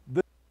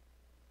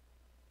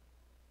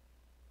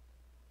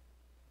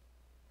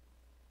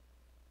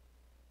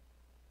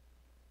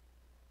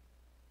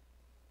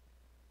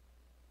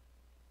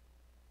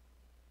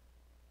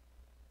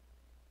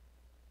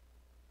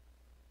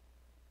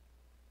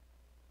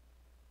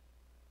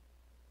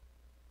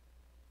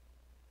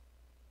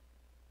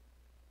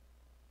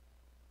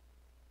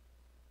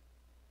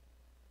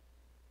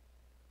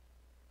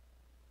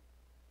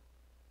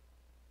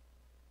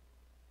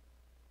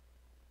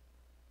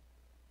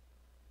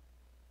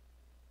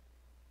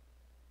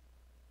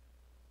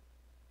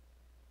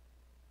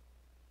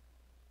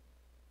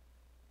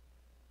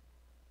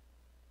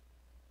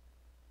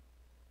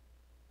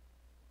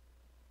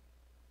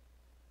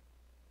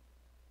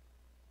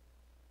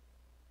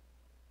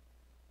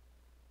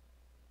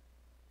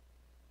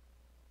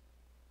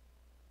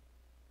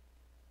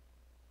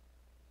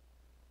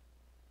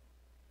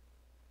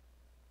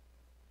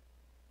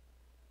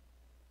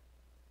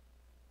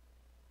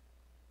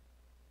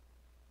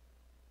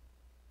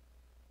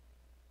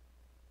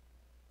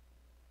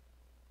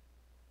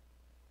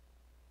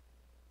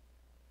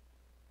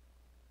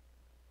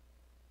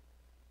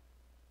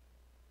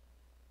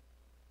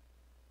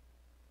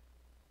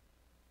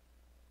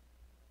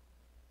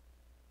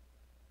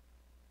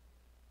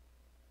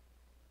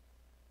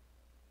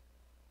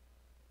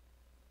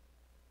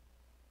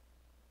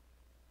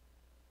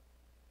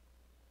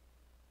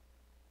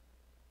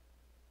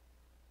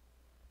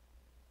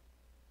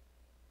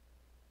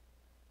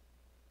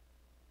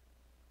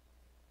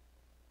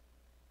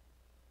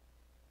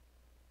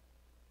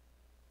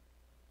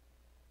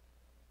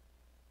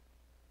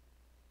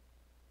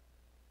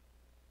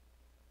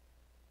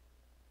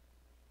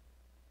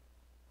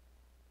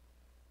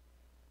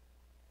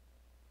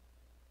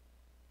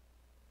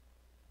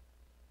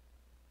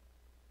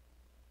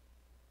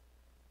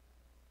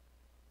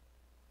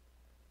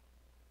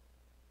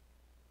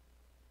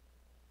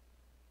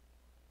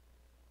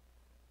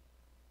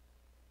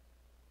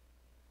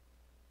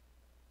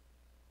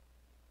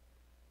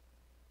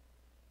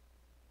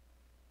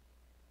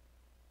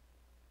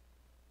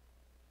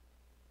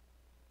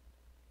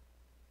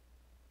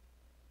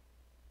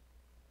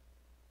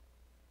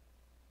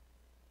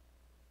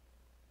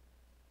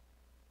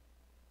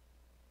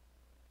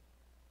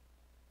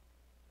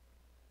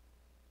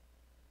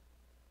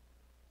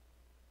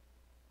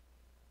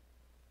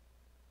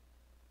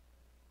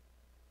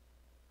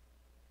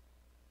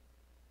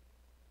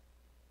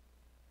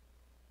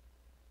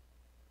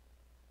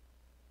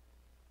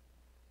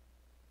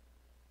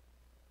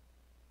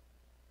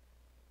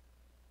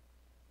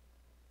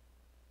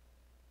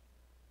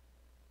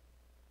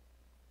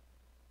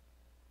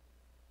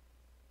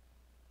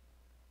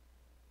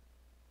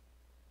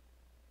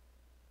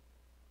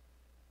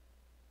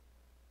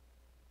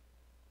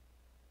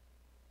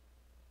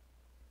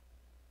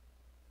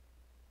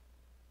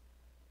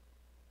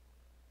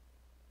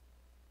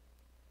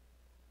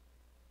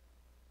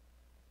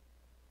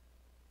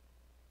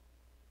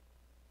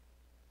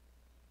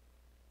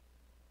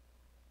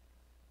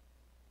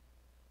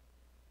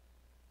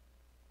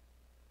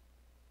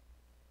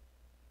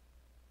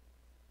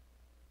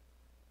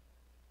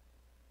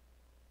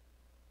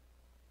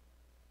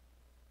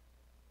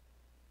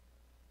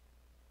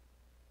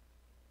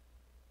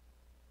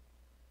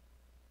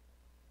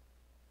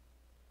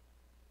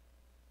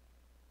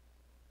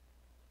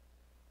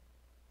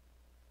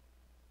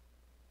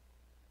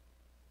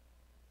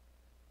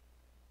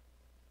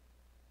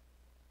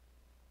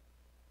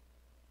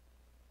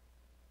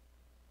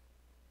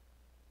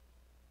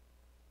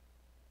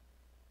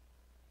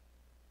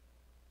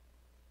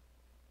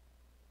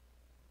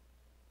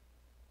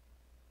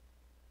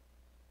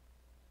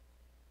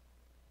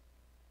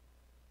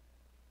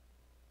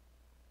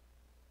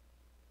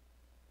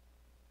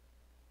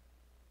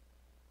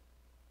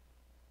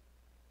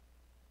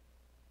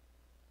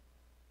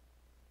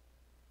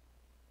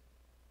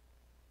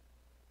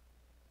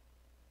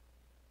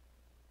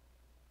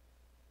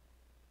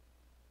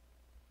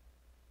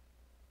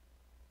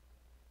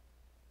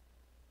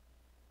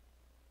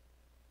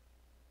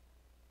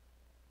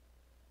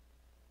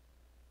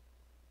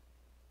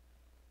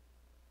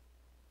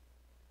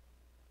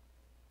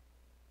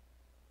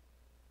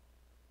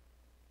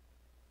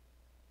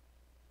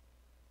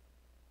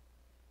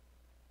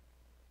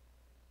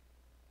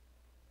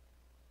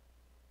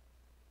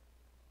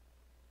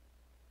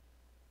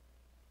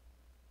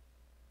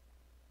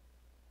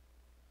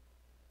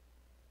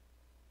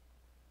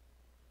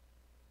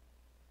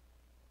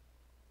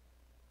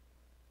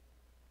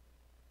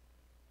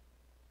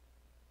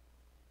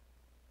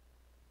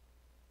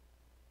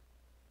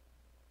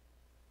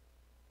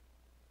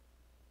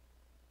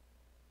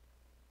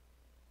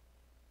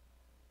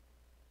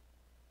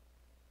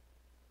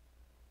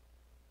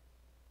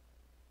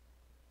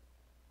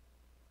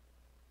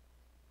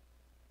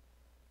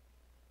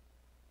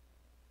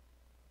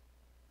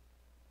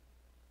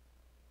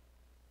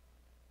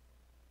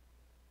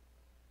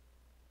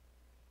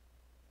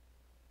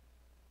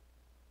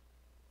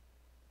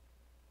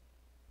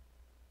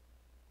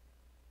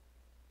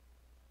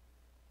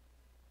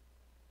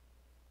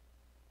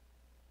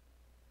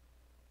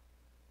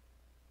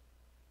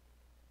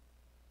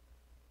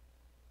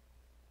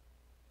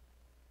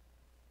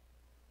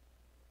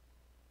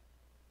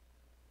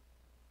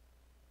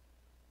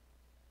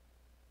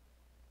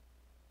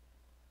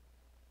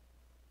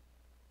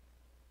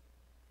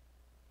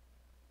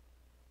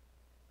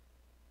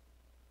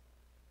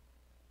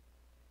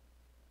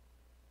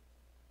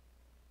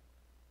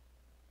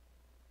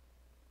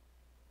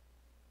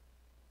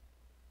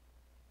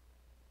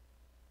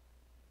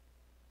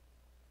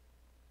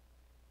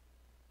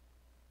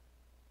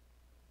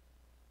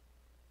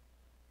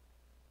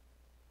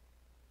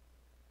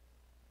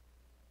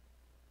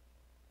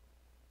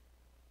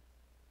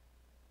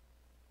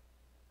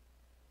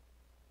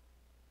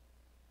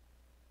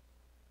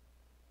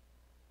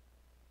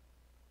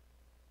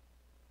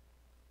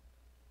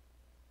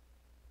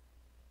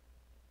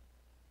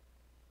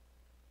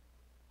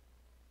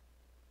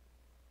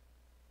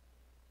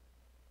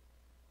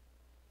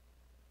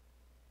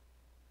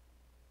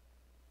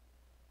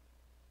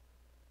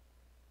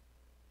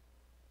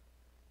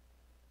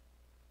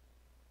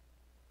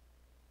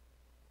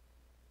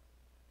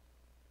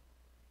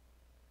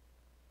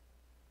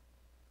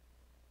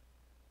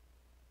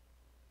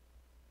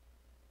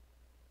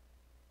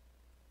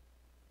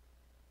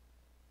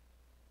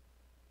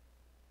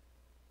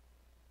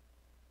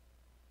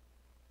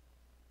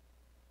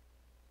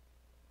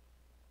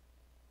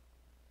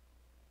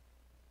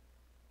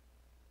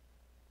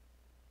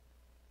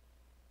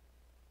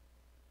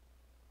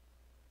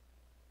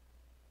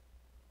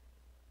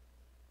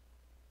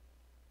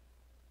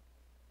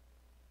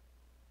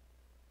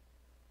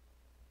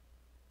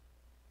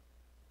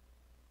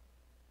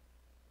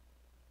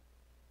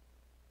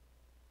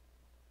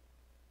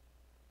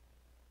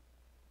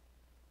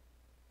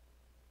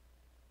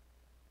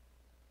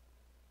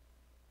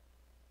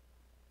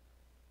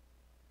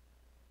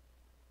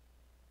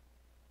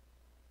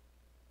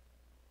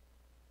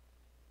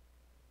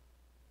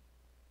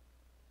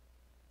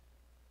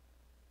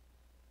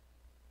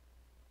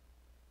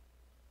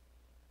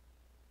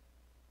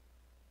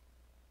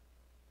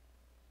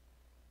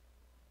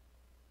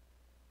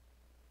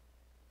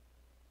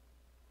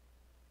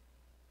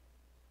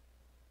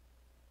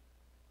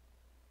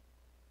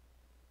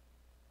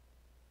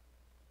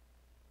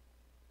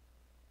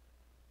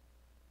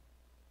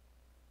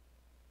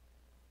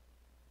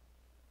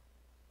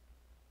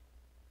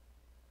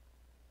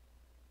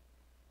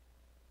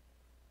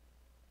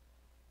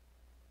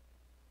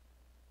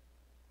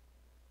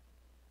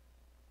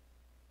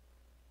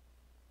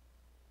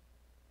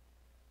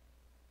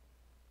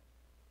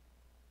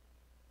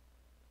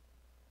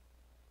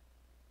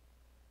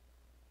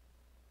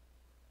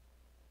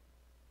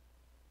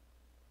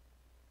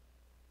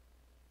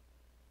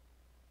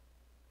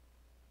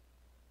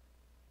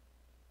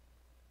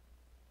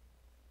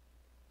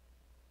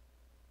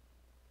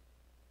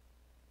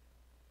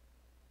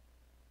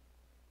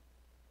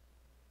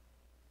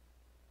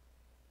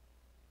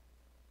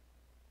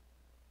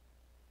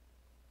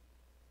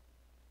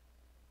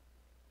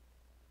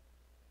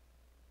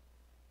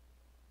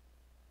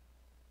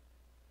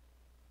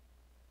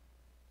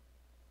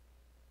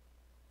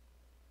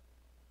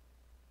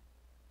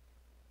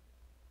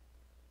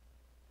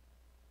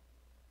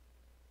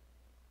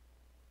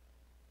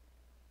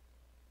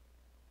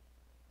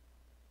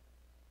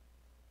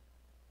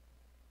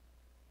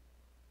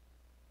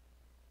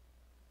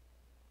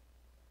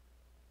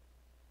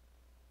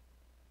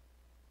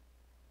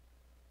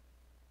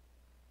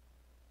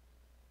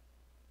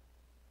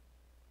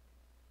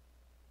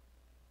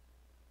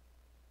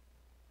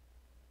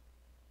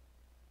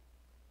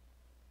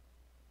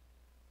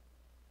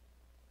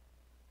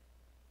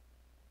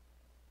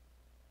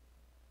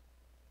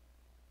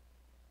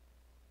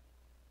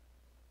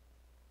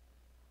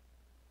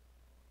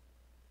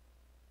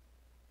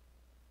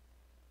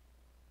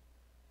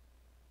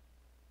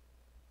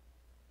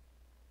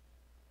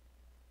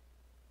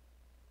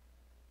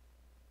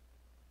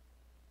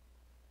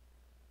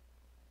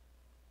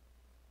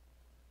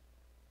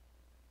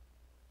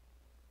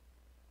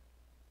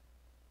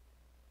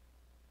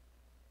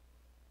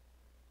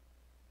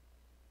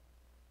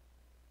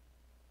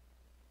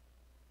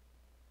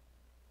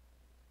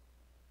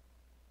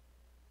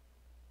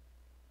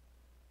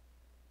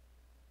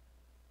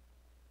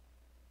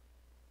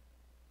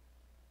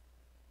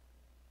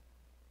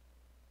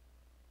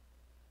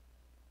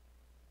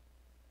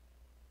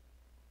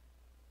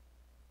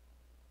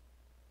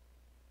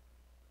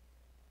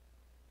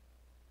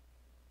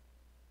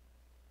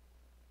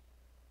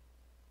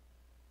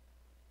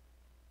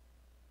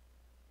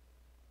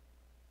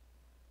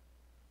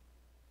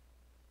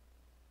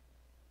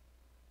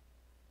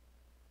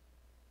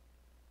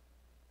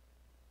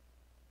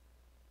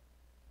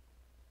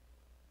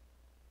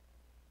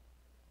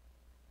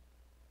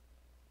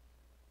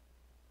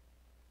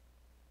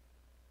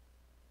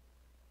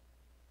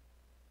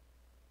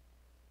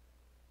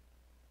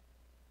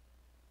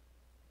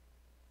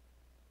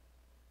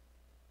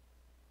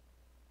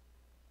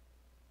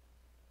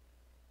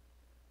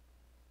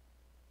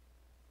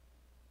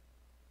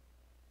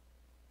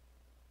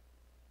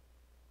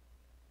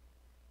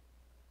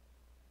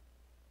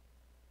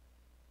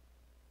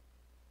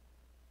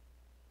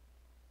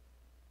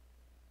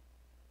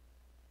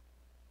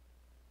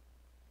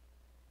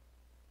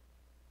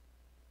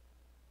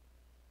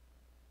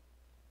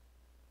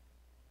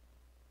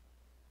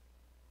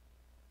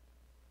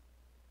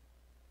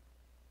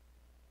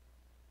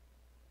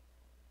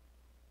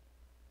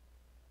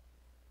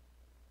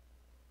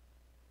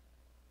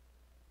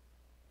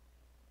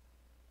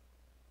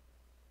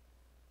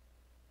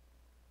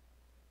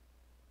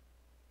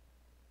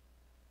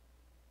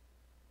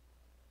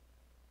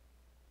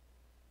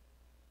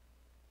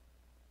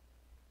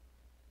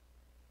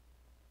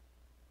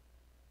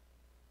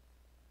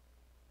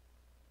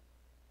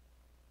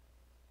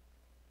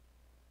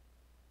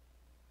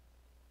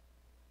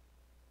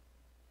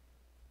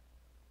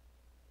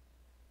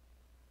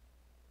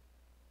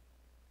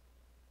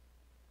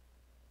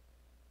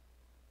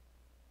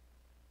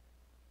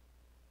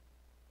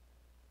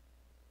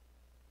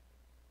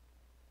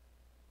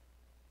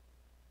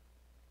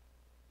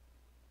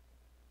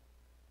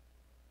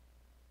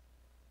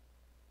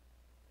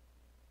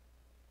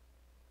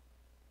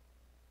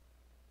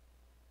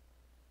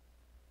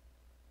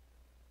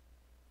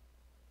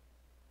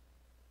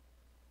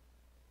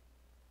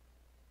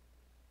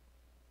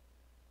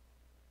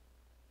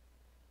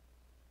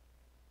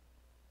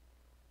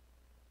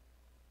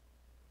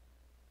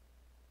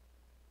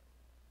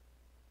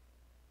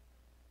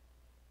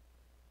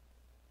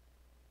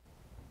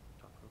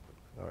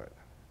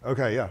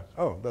 Okay, yeah.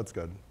 Oh, that's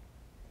good.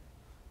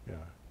 Yeah.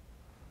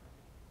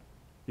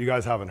 You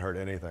guys haven't heard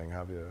anything,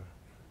 have you?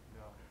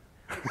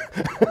 No.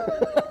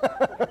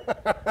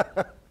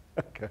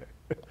 Okay.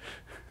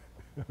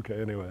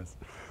 Okay, anyways.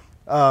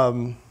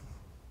 But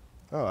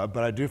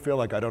I do feel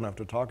like I don't have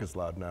to talk as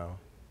loud now.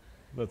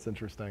 That's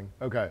interesting.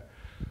 Okay.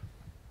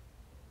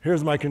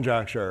 Here's my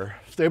conjecture.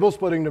 Stable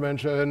splitting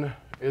dimension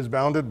is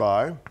bounded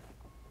by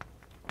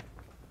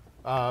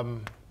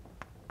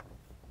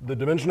the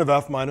dimension of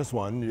f minus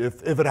 1.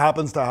 If it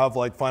happens to have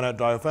like finite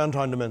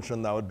Diophantine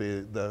dimension, that would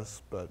be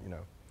this, but you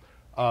know.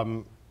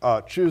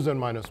 Choose n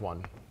minus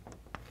 1.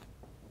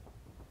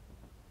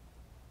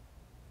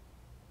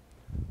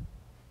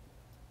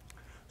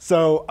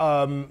 So,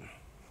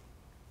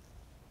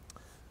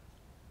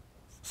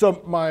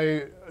 so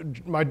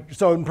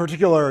in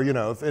particular, you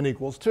know, if n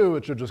equals 2,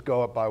 it should just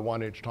go up by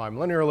 1 each time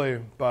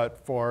linearly.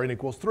 But for n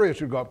equals 3, it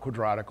should go up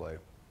quadratically.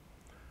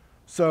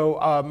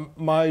 So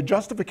my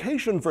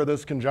justification for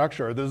this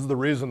conjecture, this is the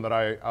reason that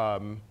I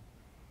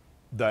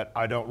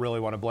don't really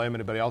want to blame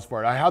anybody else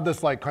for it. I had this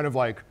kind of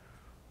like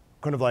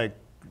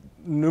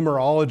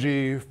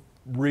numerology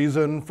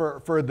reason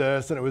for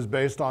this, and it was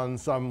based on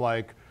some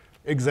like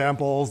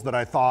examples that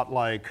I thought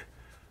like,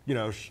 you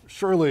know,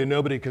 surely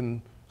nobody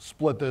can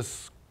split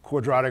this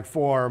quadratic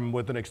form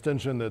with an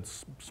extension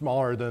that's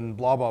smaller than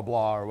blah, blah,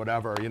 blah, or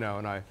whatever, you know.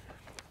 And I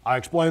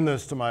explained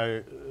this to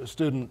my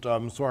student,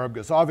 Saurabh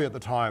Gosavi at the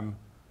time,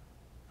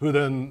 who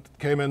then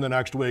came in the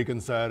next week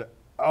and said,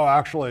 oh,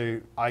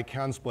 actually, I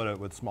can split it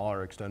with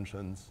smaller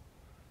extensions.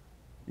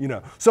 You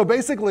know, so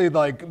basically,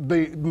 like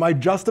my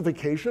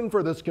justification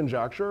for this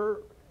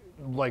conjecture,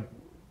 like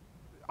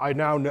I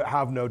now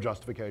have no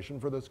justification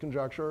for this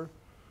conjecture.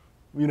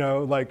 You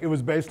know, like it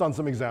was based on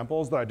some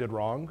examples that I did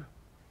wrong.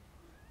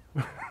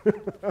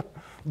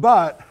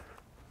 But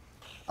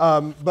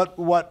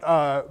what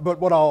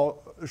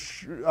I'll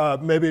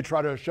maybe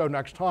try to show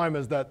next time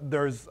is that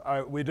there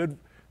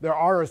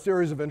are a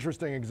series of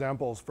interesting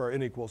examples for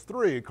n equals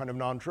 3, kind of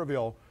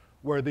non-trivial,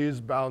 where these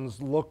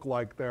bounds look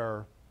like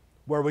they're,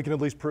 where we can at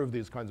least prove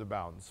these kinds of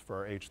bounds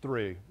for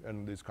H3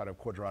 and these kind of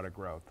quadratic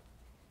growth.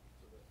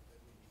 So that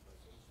means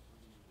like H3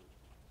 with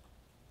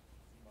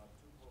CMOD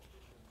 2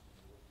 coefficients,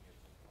 and you're looking at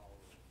some power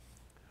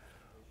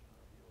representation of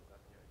the, is that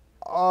the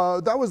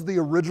idea? That was the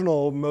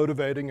original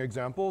motivating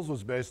examples,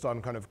 was based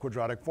on kind of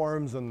quadratic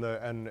forms and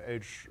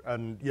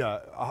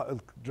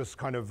just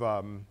kind of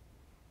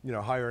you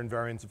know, higher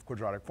invariants of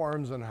quadratic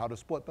forms and how to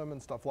split them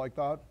and stuff like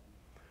that.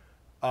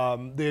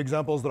 The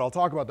examples that I'll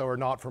talk about, though, are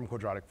not from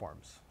quadratic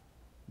forms.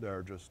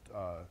 They're just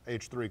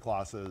H3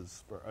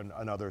 classes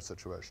and other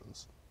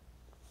situations.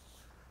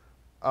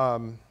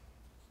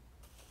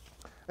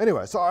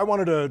 Anyway, so I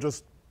wanted to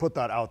just put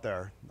that out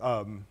there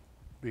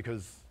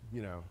because,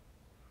 you know,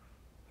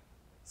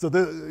 so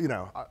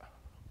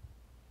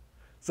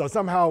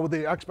somehow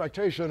the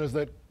expectation is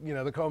that, you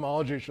know, the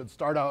cohomology should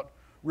start out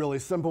really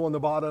simple in the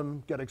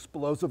bottom, get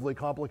explosively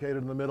complicated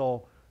in the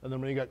middle, and then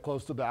when you get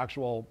close to the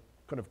actual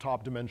kind of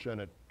top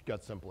dimension, it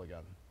gets simple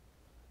again.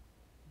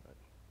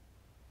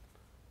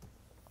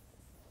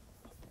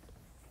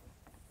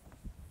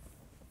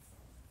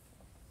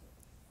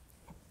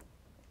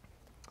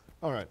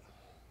 All right.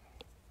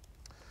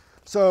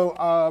 So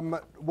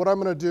what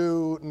I'm going to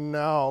do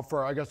now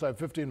for, I guess I have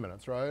 15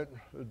 minutes, right?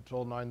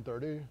 Until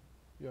 9:30?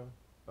 Yeah?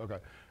 OK.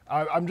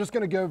 I'm just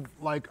going to give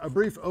like a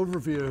brief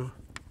overview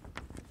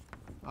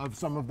of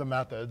some of the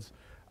methods.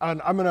 And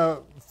I'm going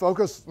to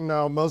focus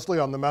now mostly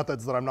on the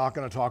methods that I'm not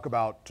going to talk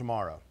about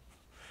tomorrow.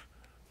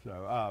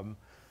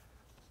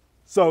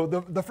 So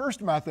the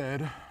first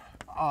method,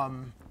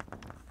 the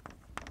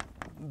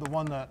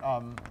one that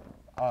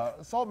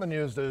Saltman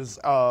used, is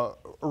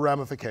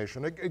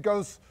ramification. It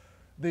goes,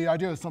 the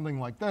idea is something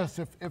like this.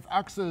 If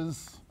x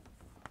is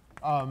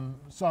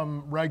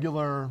some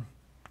regular,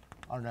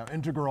 I don't know,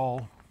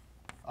 integral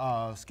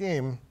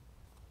scheme,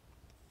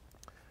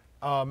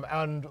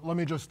 and let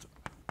me just,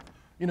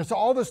 you know, so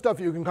all this stuff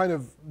you can kind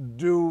of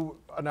do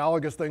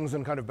analogous things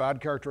in kind of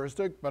bad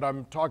characteristic, but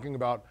I'm talking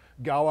about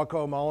Galois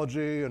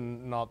cohomology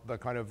and not the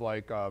kind of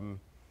like, I don't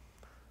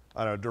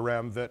know,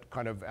 Durham-Witt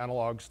kind of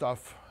analog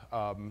stuff.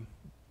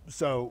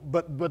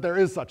 But there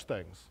is such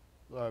things.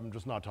 I'm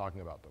just not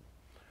talking about them.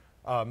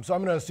 So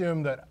I'm going to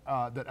assume that,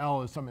 that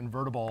L is some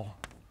invertible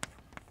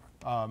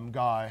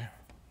guy.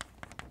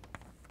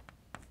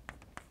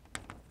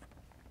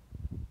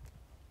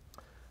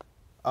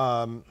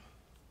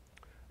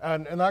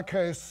 And in that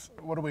case,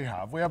 what do we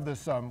have? We have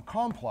this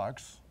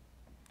complex.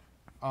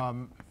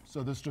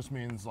 So this just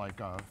means like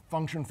a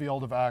function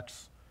field of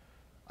x.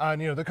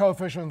 And you know, the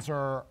coefficients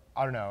are,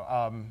 I don't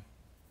know,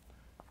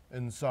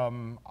 in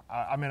some,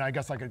 I mean, I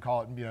guess I could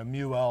call it, you know,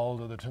 mu L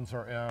to the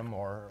tensor M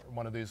or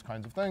one of these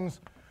kinds of things.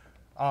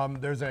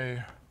 There's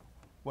a,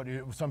 what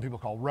some people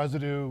call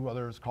residue,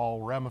 others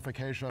call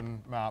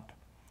ramification map,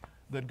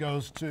 that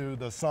goes to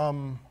the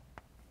sum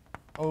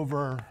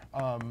over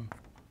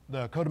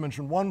the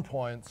codimension 1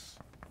 points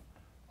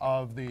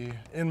of the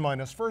n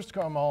minus first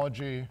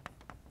cohomology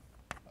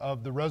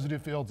of the residue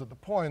fields at the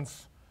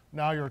points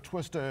now you're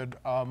twisted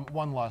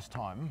one less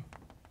time,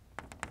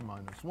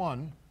 minus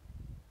 1.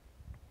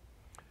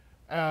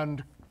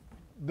 And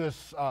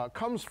this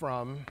comes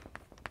from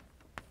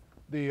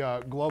the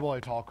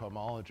Galois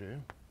cohomology.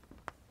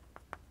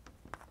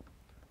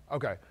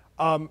 OK.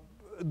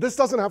 This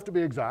doesn't have to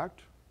be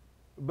exact,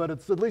 but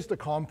it's at least a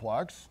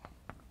complex,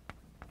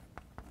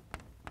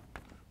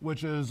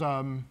 which is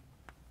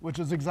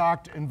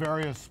exact in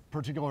various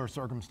particular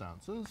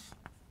circumstances,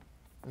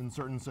 in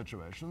certain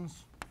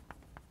situations.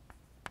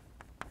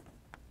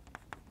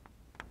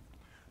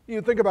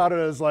 You think about it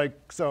as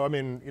like, so I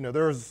mean,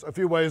 there's a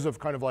few ways of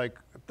kind of like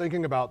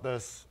thinking about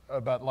this,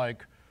 about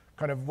like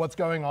kind of what's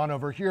going on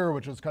over here,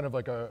 which is kind of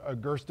like a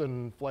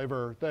Gersten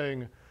flavor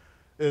thing,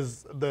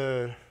 is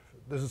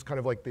this is kind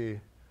of like the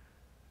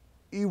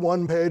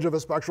E1 page of a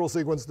spectral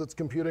sequence that's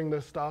computing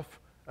this stuff.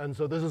 And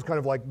so this is kind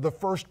of like the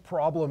first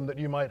problem that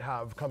you might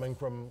have coming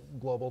from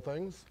global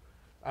things.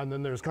 And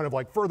then there's kind of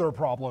like further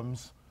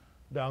problems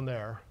down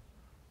there.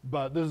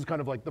 But this is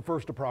kind of like the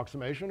first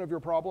approximation of your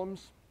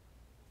problems.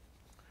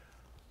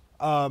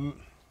 But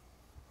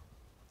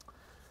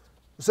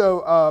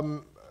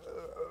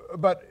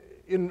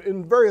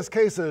in various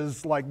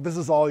cases, like this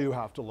is all you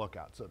have to look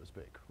at, so to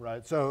speak,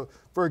 right? So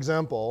for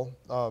example,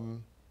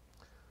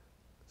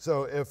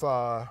 so if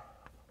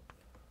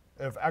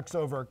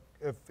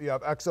you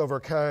have x over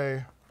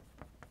k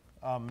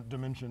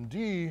dimension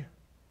d,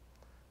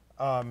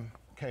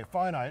 k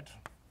finite,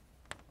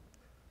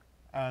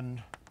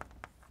 and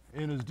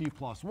n is d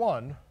plus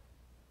 1,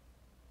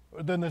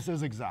 then this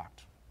is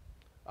exact.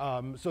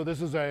 So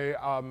this is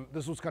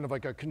this was kind of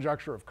like a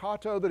conjecture of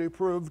Kato that he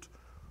proved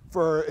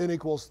for n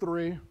equals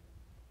 3.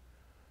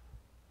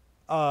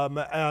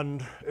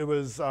 And it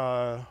was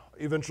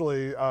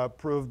eventually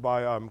proved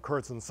by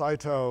Kurtz and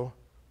Saito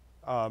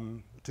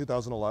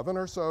 2011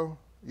 or so.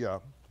 Yeah.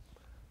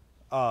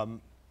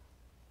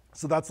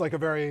 So that's like a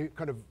very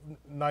kind of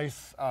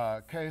nice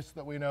case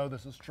that we know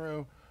this is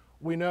true.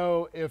 We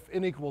know if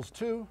n equals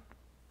 2,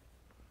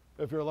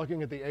 if you're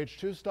looking at the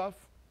H2 stuff,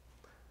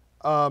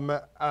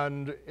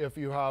 and if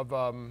you have,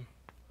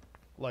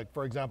 like,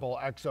 for example,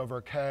 x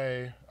over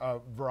k,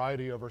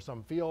 variety over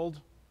some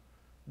field,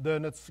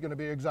 then it's going to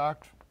be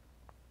exact.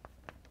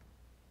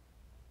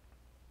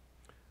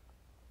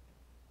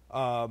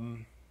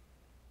 And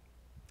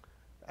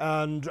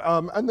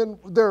then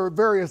there are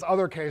various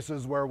other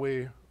cases where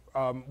we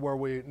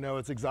know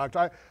it's exact.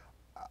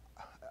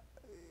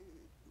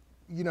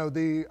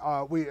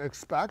 We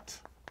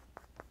expect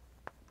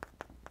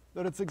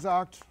that it's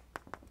exact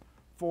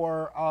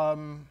for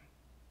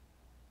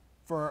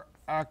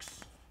x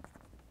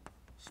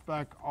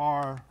spec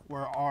R,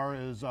 where R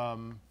is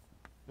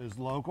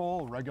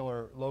local,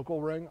 regular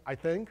local ring, I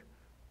think.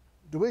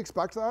 Do we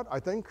expect that? I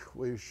think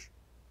we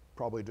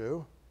probably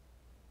do.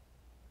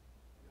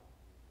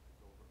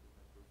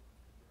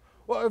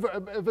 Well,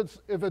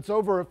 if it's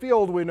over a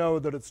field, we know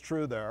that it's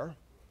true there.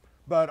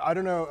 But I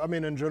don't know. I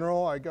mean, in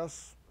general, I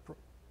guess.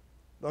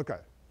 OK.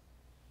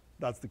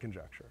 That's the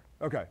conjecture.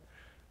 OK.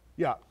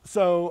 Yeah.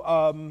 So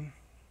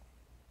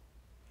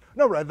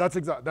no, right. That's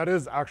exact. That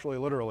is actually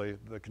literally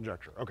the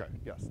conjecture. OK.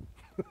 Yes.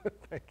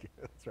 Thank you.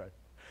 That's right.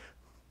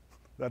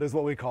 That is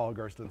what we call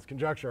Gersten's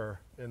conjecture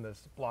in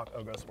this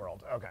Bloch-Ogos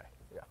world. OK.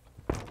 Yeah.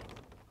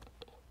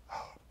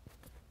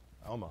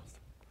 Almost.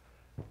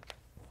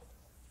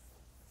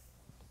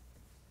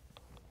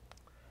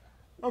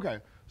 OK,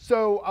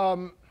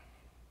 so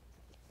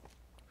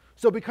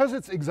so because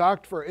it's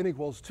exact for n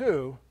equals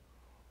 2,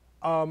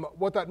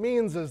 what that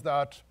means is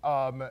that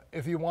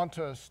if you want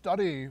to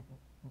study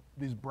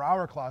these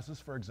Brouwer classes,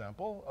 for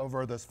example,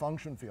 over this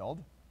function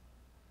field,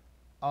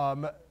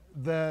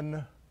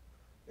 then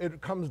it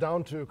comes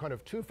down to kind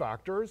of two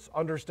factors: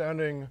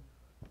 understanding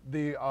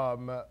the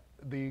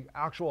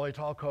actual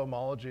étale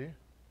cohomology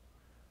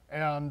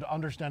and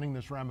understanding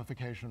this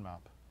ramification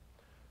map.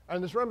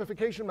 And this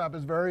ramification map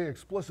is very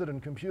explicit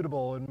and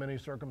computable in many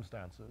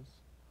circumstances.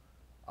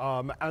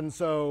 And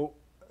so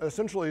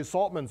essentially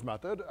Saltman's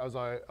method, as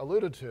I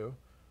alluded to,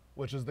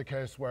 which is the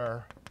case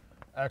where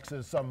x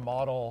is some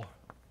model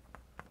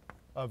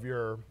of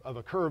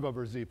a curve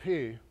over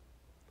ZP,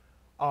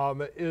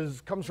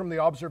 comes from the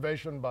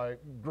observation by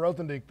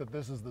Grothendieck that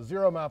this is the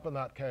zero map in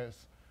that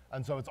case.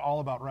 And so it's all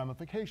about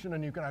ramification,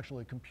 and you can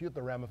actually compute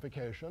the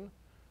ramification.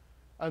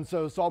 And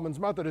so Saltman's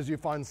method is you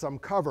find some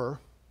cover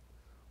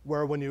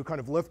where when you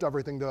kind of lift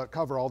everything to that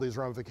cover, all these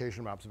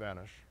ramification maps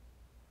vanish.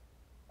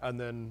 And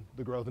then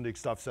the Grothendieck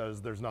stuff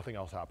says there's nothing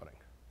else happening.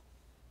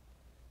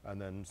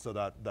 And then so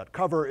that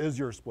cover is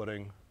your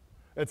splitting.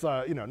 It's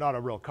not a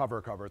real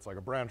cover, it's like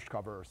a branched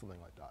cover or something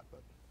like that.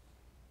 But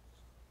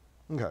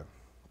OK.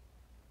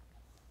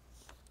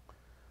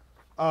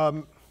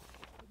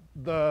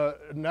 The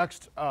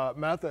next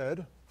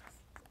method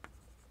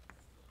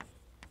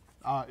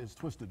is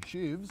twisted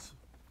sheaves,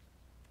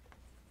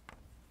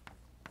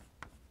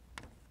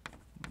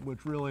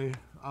 which really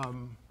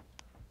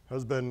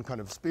has been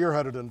kind of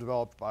spearheaded and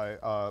developed by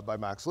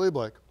Max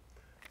Lieblich.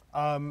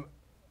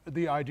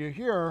 The idea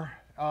here,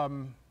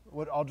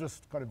 I'll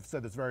just kind of say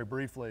this very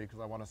briefly because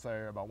I want to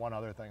say about one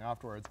other thing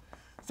afterwards.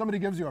 Somebody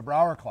gives you a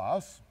Brouwer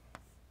class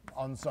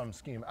on some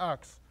scheme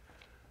X,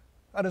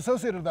 and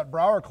associated with that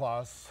Brouwer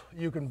class,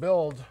 you can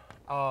build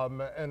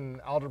an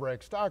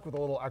algebraic stack with a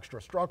little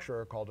extra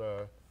structure called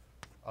a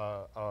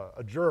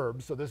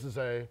gerb. So this is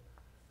a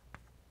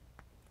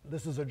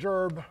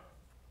gerb,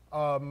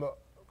 kind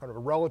of a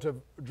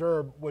relative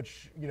gerb,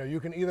 which you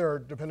can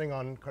either, depending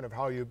on kind of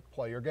how you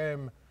play your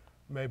game,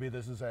 maybe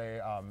this is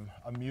a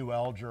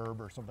mu-L gerb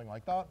or something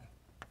like that.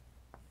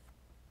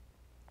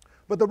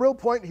 But the real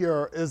point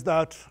here is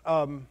that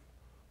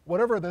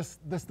whatever this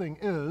thing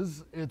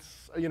is,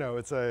 it's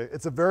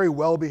a very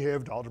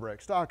well-behaved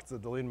algebraic stack. It's a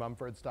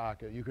Deligne-Mumford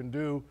stack. You can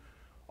do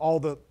all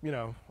the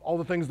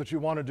things that you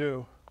want to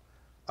do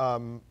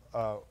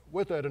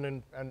with it,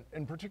 and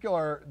in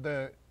particular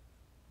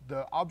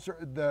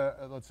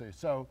let's see.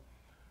 So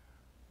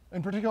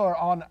in particular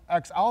on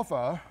X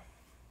alpha.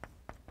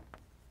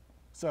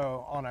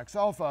 So on X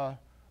alpha,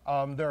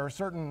 there are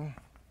certain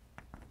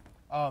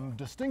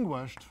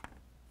distinguished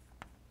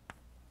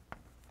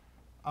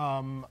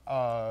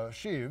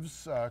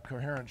sheaves,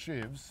 coherent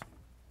sheaves,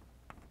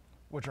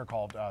 which are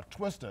called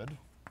twisted.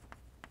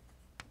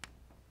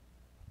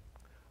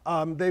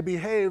 They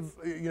behave,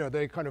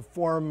 they kind of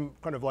form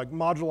kind of like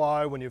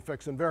moduli when you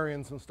fix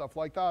invariants and stuff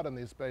like that, and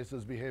these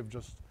spaces behave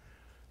just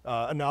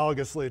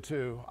analogously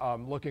to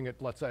looking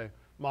at, let's say,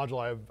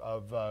 moduli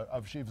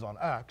of sheaves on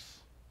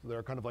X. So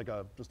they're kind of like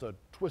just a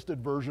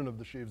twisted version of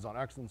the sheaves on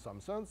X in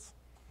some sense.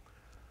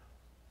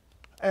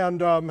 And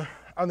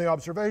the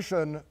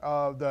observation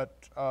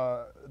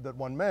that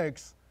one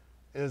makes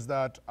is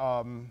that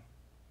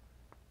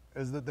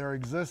there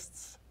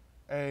exists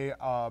a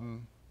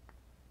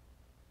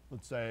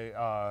let's say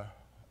a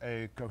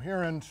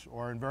coherent,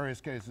 or in various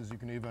cases you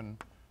can even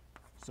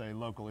say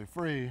locally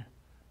free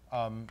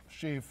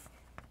sheaf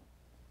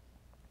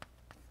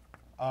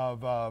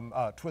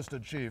of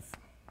twisted sheaf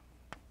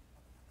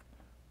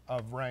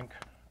of rank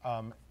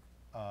n,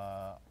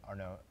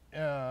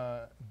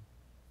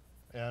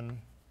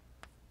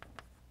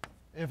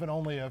 if and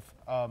only if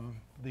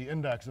the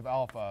index of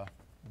alpha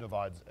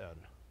divides n.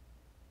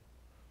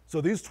 So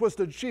these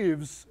twisted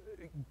sheaves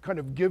kind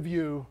of give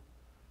you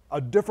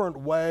a different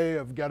way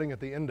of getting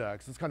at the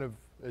index. It's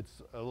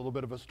a little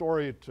bit of a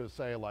story to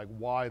say like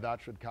why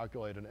that should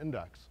calculate an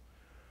index.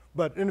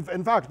 But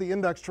in fact, the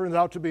index turns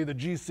out to be the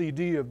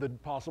GCD of the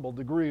possible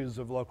degrees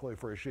of locally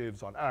free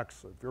sheaves on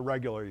X. If you're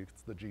regular,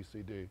 it's the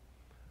GCD.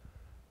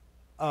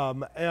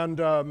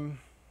 And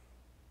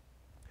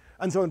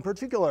so in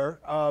particular,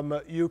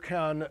 you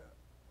can,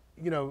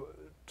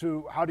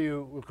 how do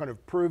you kind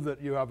of prove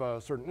that you have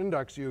a certain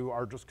index? You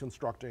are just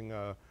constructing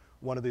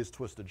one of these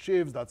twisted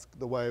sheaves. That's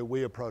the way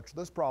we approach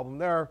this problem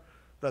there.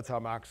 That's how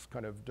Max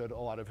kind of did a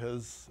lot of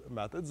his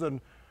methods. And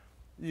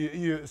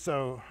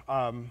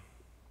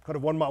kind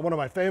of one of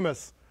my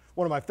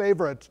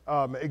favorite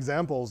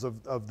examples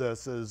of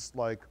this is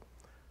like,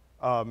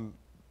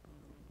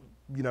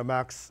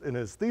 Max in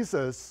his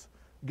thesis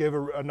gave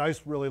a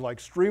nice, really like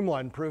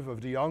streamlined proof of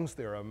de Jong's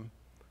theorem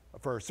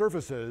for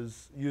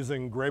surfaces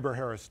using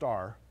Graeber-Harris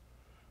star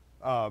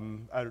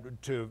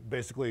to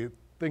basically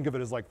think of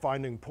it as like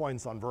finding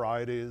points on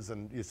varieties.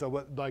 And so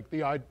what like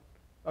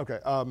okay,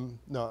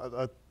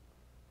 no,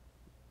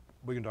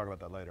 we can talk about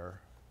that later.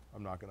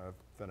 I'm not going to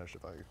finish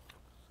if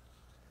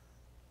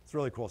it's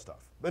really cool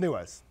stuff. But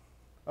anyways,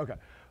 okay.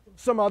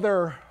 Some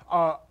other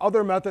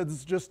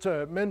methods just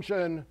to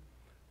mention,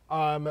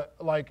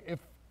 like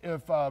if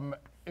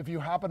you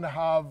happen to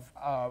have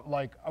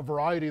like a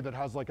variety that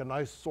has like a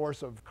nice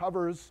source of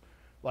covers,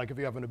 like if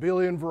you have an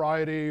abelian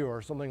variety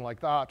or something like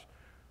that,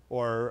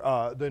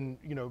 or then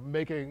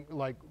making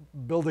like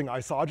building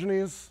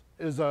isogenies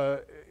is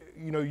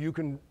you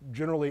can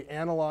generally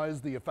analyze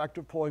the effect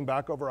of pulling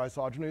back over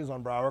isogenies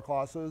on Brouwer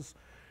classes,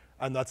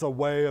 and that's a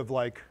way of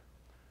like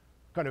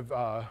kind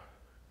of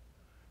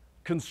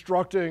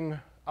constructing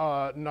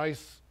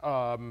nice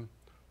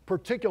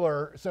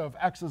particular. So if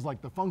X is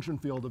like the function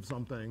field of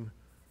something,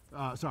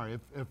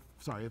 if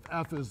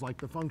F is like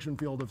the function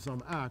field of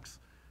some X,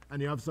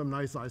 and you have some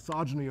nice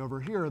isogeny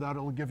over here,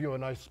 that'll give you a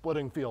nice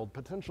splitting field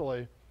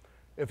potentially,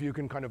 if you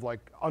can kind of like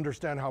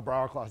understand how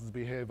Brouwer classes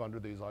behave under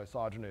these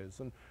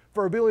isogenies. And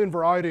for abelian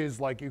varieties,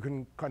 like you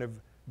can kind of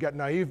get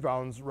naive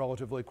bounds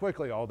relatively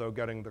quickly, although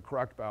getting the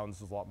correct bounds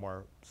is a lot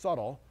more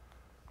subtle.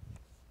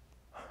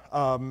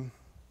 And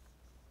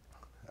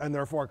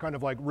therefore kind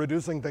of like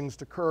reducing things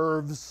to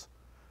curves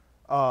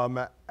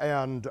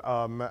and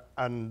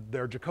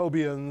their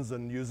Jacobians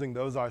and using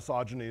those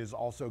isogenies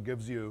also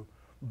gives you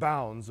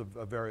bounds of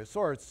various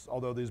sorts,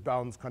 although these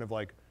bounds kind of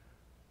like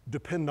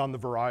depend on the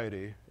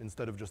variety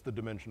instead of just the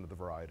dimension of the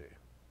variety,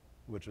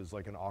 which is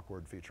like an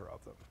awkward feature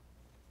of them.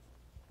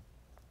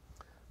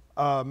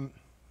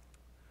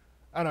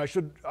 And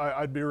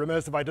I'd be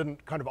remiss if I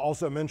didn't kind of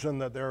also mention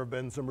that there have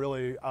been some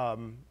really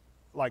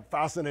like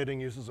fascinating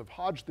uses of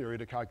Hodge theory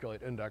to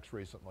calculate index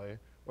recently,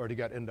 or to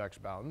get index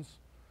bounds,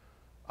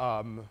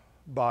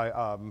 by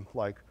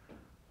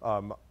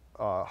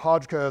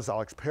Hodgkiss,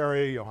 Alex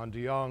Perry, Johan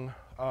de Jong,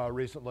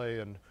 recently,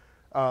 and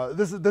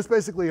this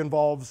basically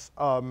involves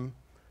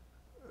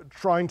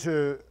trying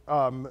to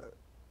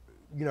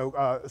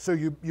so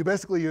you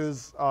basically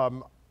use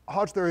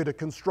Hodge theory to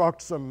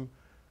construct some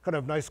kind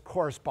of nice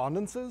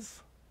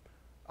correspondences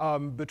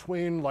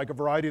between like a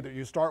variety that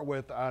you start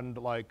with and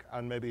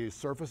maybe a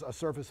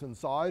surface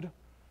inside,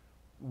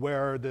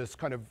 where this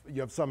kind of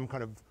you have some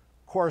kind of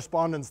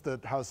correspondence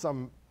that has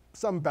some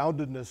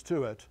boundedness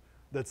to it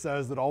that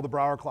says that all the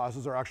Brouwer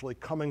classes are actually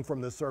coming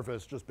from this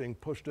surface, just being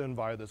pushed in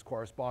via this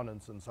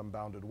correspondence in some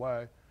bounded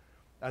way,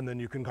 and then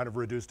you can kind of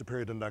reduce the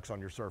period index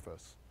on your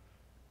surface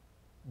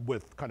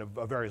with kind of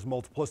a various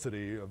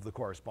multiplicity of the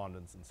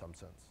correspondence in some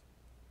sense.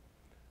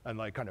 And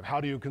like kind of how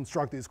do you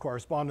construct these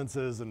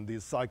correspondences and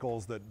these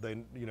cycles that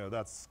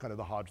that's kind of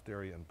the Hodge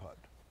theory input.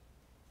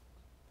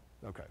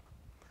 Okay.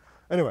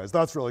 Anyways,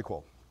 that's really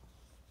cool.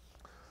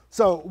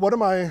 So what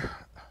am I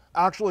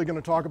actually going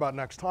to talk about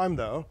next time,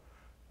 though?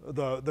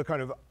 The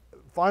kind of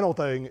final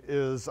thing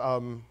is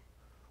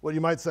what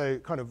you might say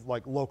kind of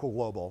like local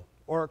global,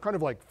 or kind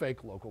of like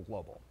fake local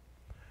global.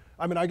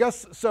 I mean, I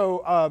guess,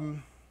 so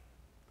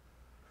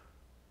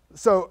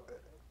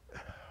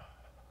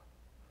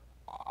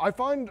I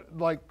find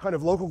like kind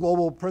of local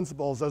global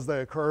principles as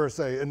they occur,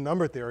 say, in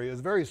number theory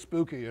is very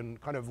spooky and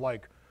kind of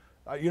like,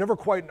 I never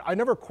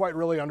quite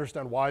really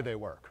understand why they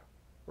work,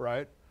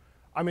 right?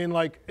 I mean,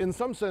 like in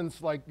some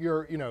sense, like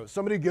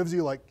somebody gives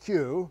you like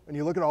Q and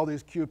you look at all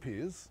these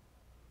QPs,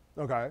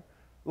 okay?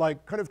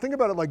 Like kind of think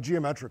about it like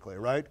geometrically,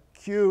 right?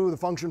 Q, the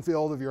function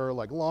field of your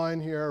like line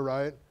here,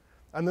 right?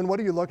 And then what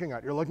are you looking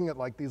at? You're looking at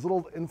like these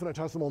little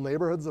infinitesimal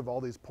neighborhoods of all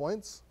these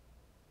points.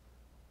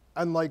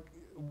 And like,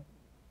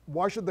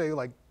 why should they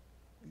like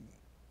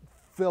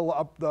fill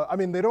up the, I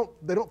mean, they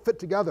don't fit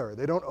together.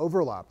 They don't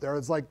overlap.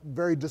 It's like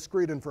very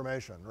discrete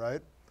information,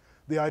 right?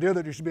 The idea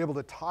that you should be able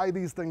to tie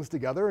these things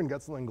together and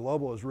get something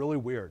global is really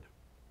weird,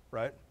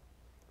 right?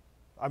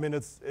 I mean,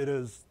 it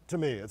is, to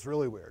me, it's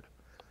really weird.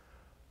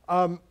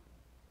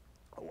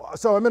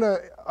 So I'm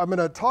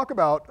gonna talk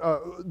about,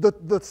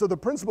 so the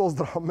principles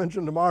that I'll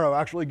mention tomorrow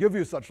actually give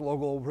you such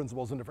local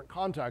principles in different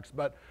contexts,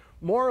 but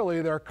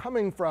morally they're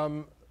coming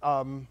from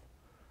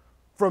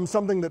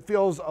something that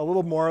feels a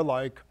little more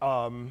like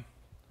kind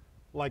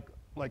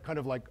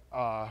of like,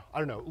 I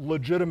don't know,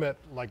 legitimate,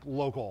 like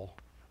local,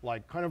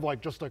 like kind of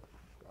like just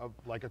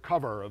like a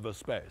cover of a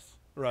space,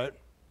 right?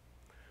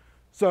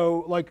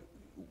 So like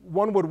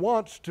one would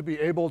want to be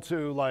able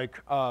to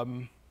like,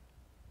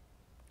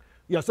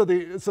 yeah, so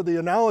the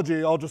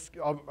analogy,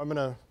 I'm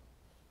gonna,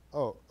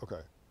 oh,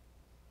 okay.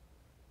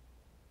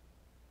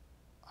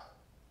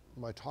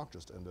 My talk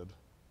just ended.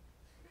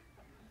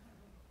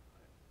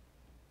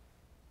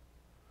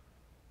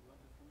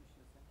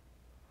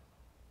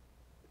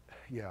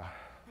 Yeah.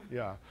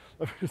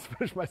 Let me just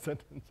finish my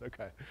sentence.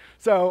 Okay.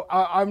 So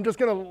I'm just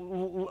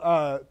going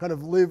to kind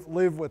of live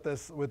with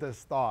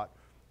this thought,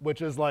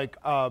 which is like,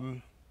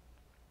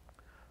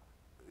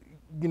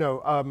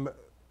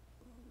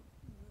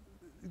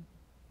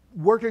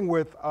 working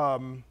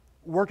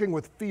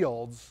with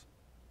fields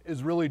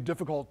is really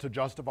difficult to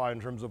justify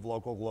in terms of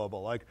local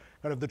global. Like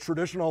kind of the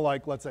traditional,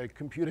 like let's say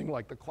computing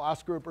like the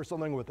class group or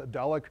something with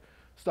adelic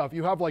stuff.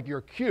 You have like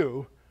your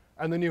Q,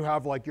 and then you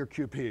have like your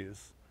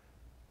QPs.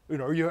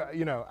 Or your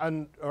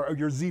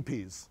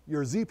ZPs.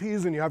 Your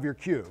ZPs and you have your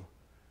Q.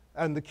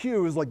 And the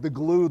Q is like the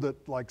glue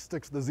that like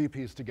sticks the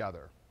ZPs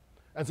together.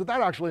 And so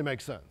that actually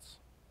makes sense,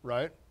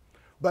 right?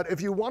 But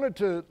if you wanted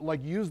to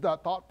like use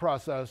that thought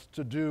process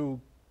to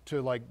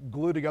like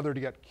glue together to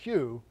get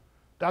Q,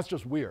 that's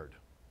just weird,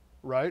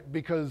 right?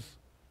 Because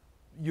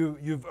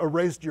you've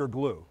erased your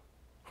glue,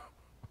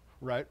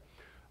 right?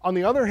 On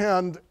the other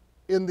hand,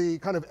 in the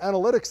kind of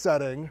analytic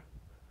setting,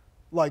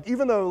 like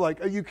even though like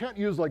you can't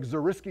use like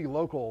Zariski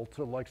local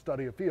to like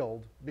study a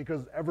field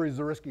because every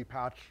Zariski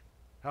patch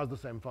has the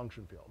same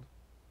function field,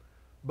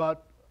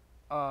 but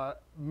kind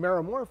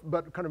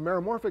of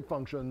meromorphic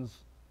functions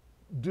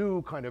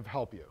do kind of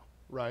help you,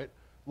 right?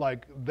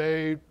 Like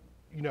they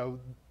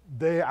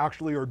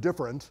actually are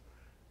different,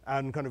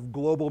 and kind of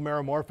global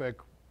meromorphic,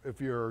 if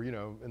you're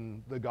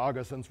in the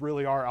Gaga sense,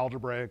 really are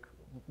algebraic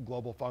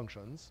global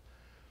functions.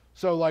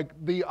 So like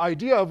the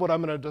idea of what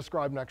I'm going to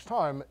describe next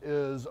time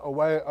is a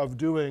way of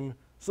doing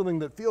something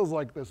that feels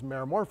like this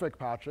meromorphic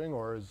patching,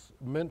 or is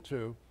meant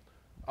to,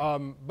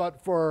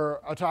 but for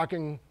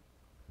attacking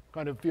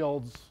kind of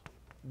fields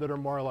that are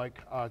more like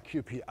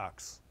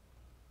QPX.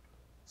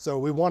 So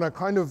we want to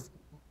kind of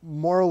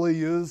morally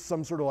use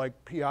some sort of like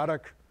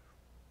p-adic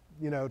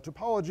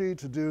topology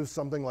to do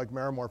something like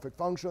meromorphic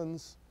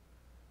functions.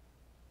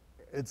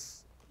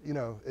 It's,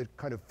 it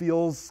kind of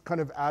feels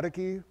kind of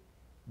adic-y,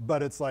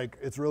 but it's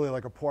really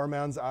like a poor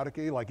man's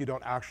adic-y. Like you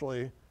don't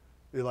actually,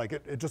 like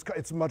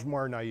it's much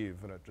more naive,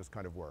 and it just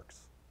kind of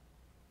works.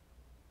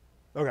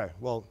 Okay,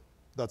 well,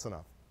 that's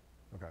enough.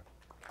 Okay.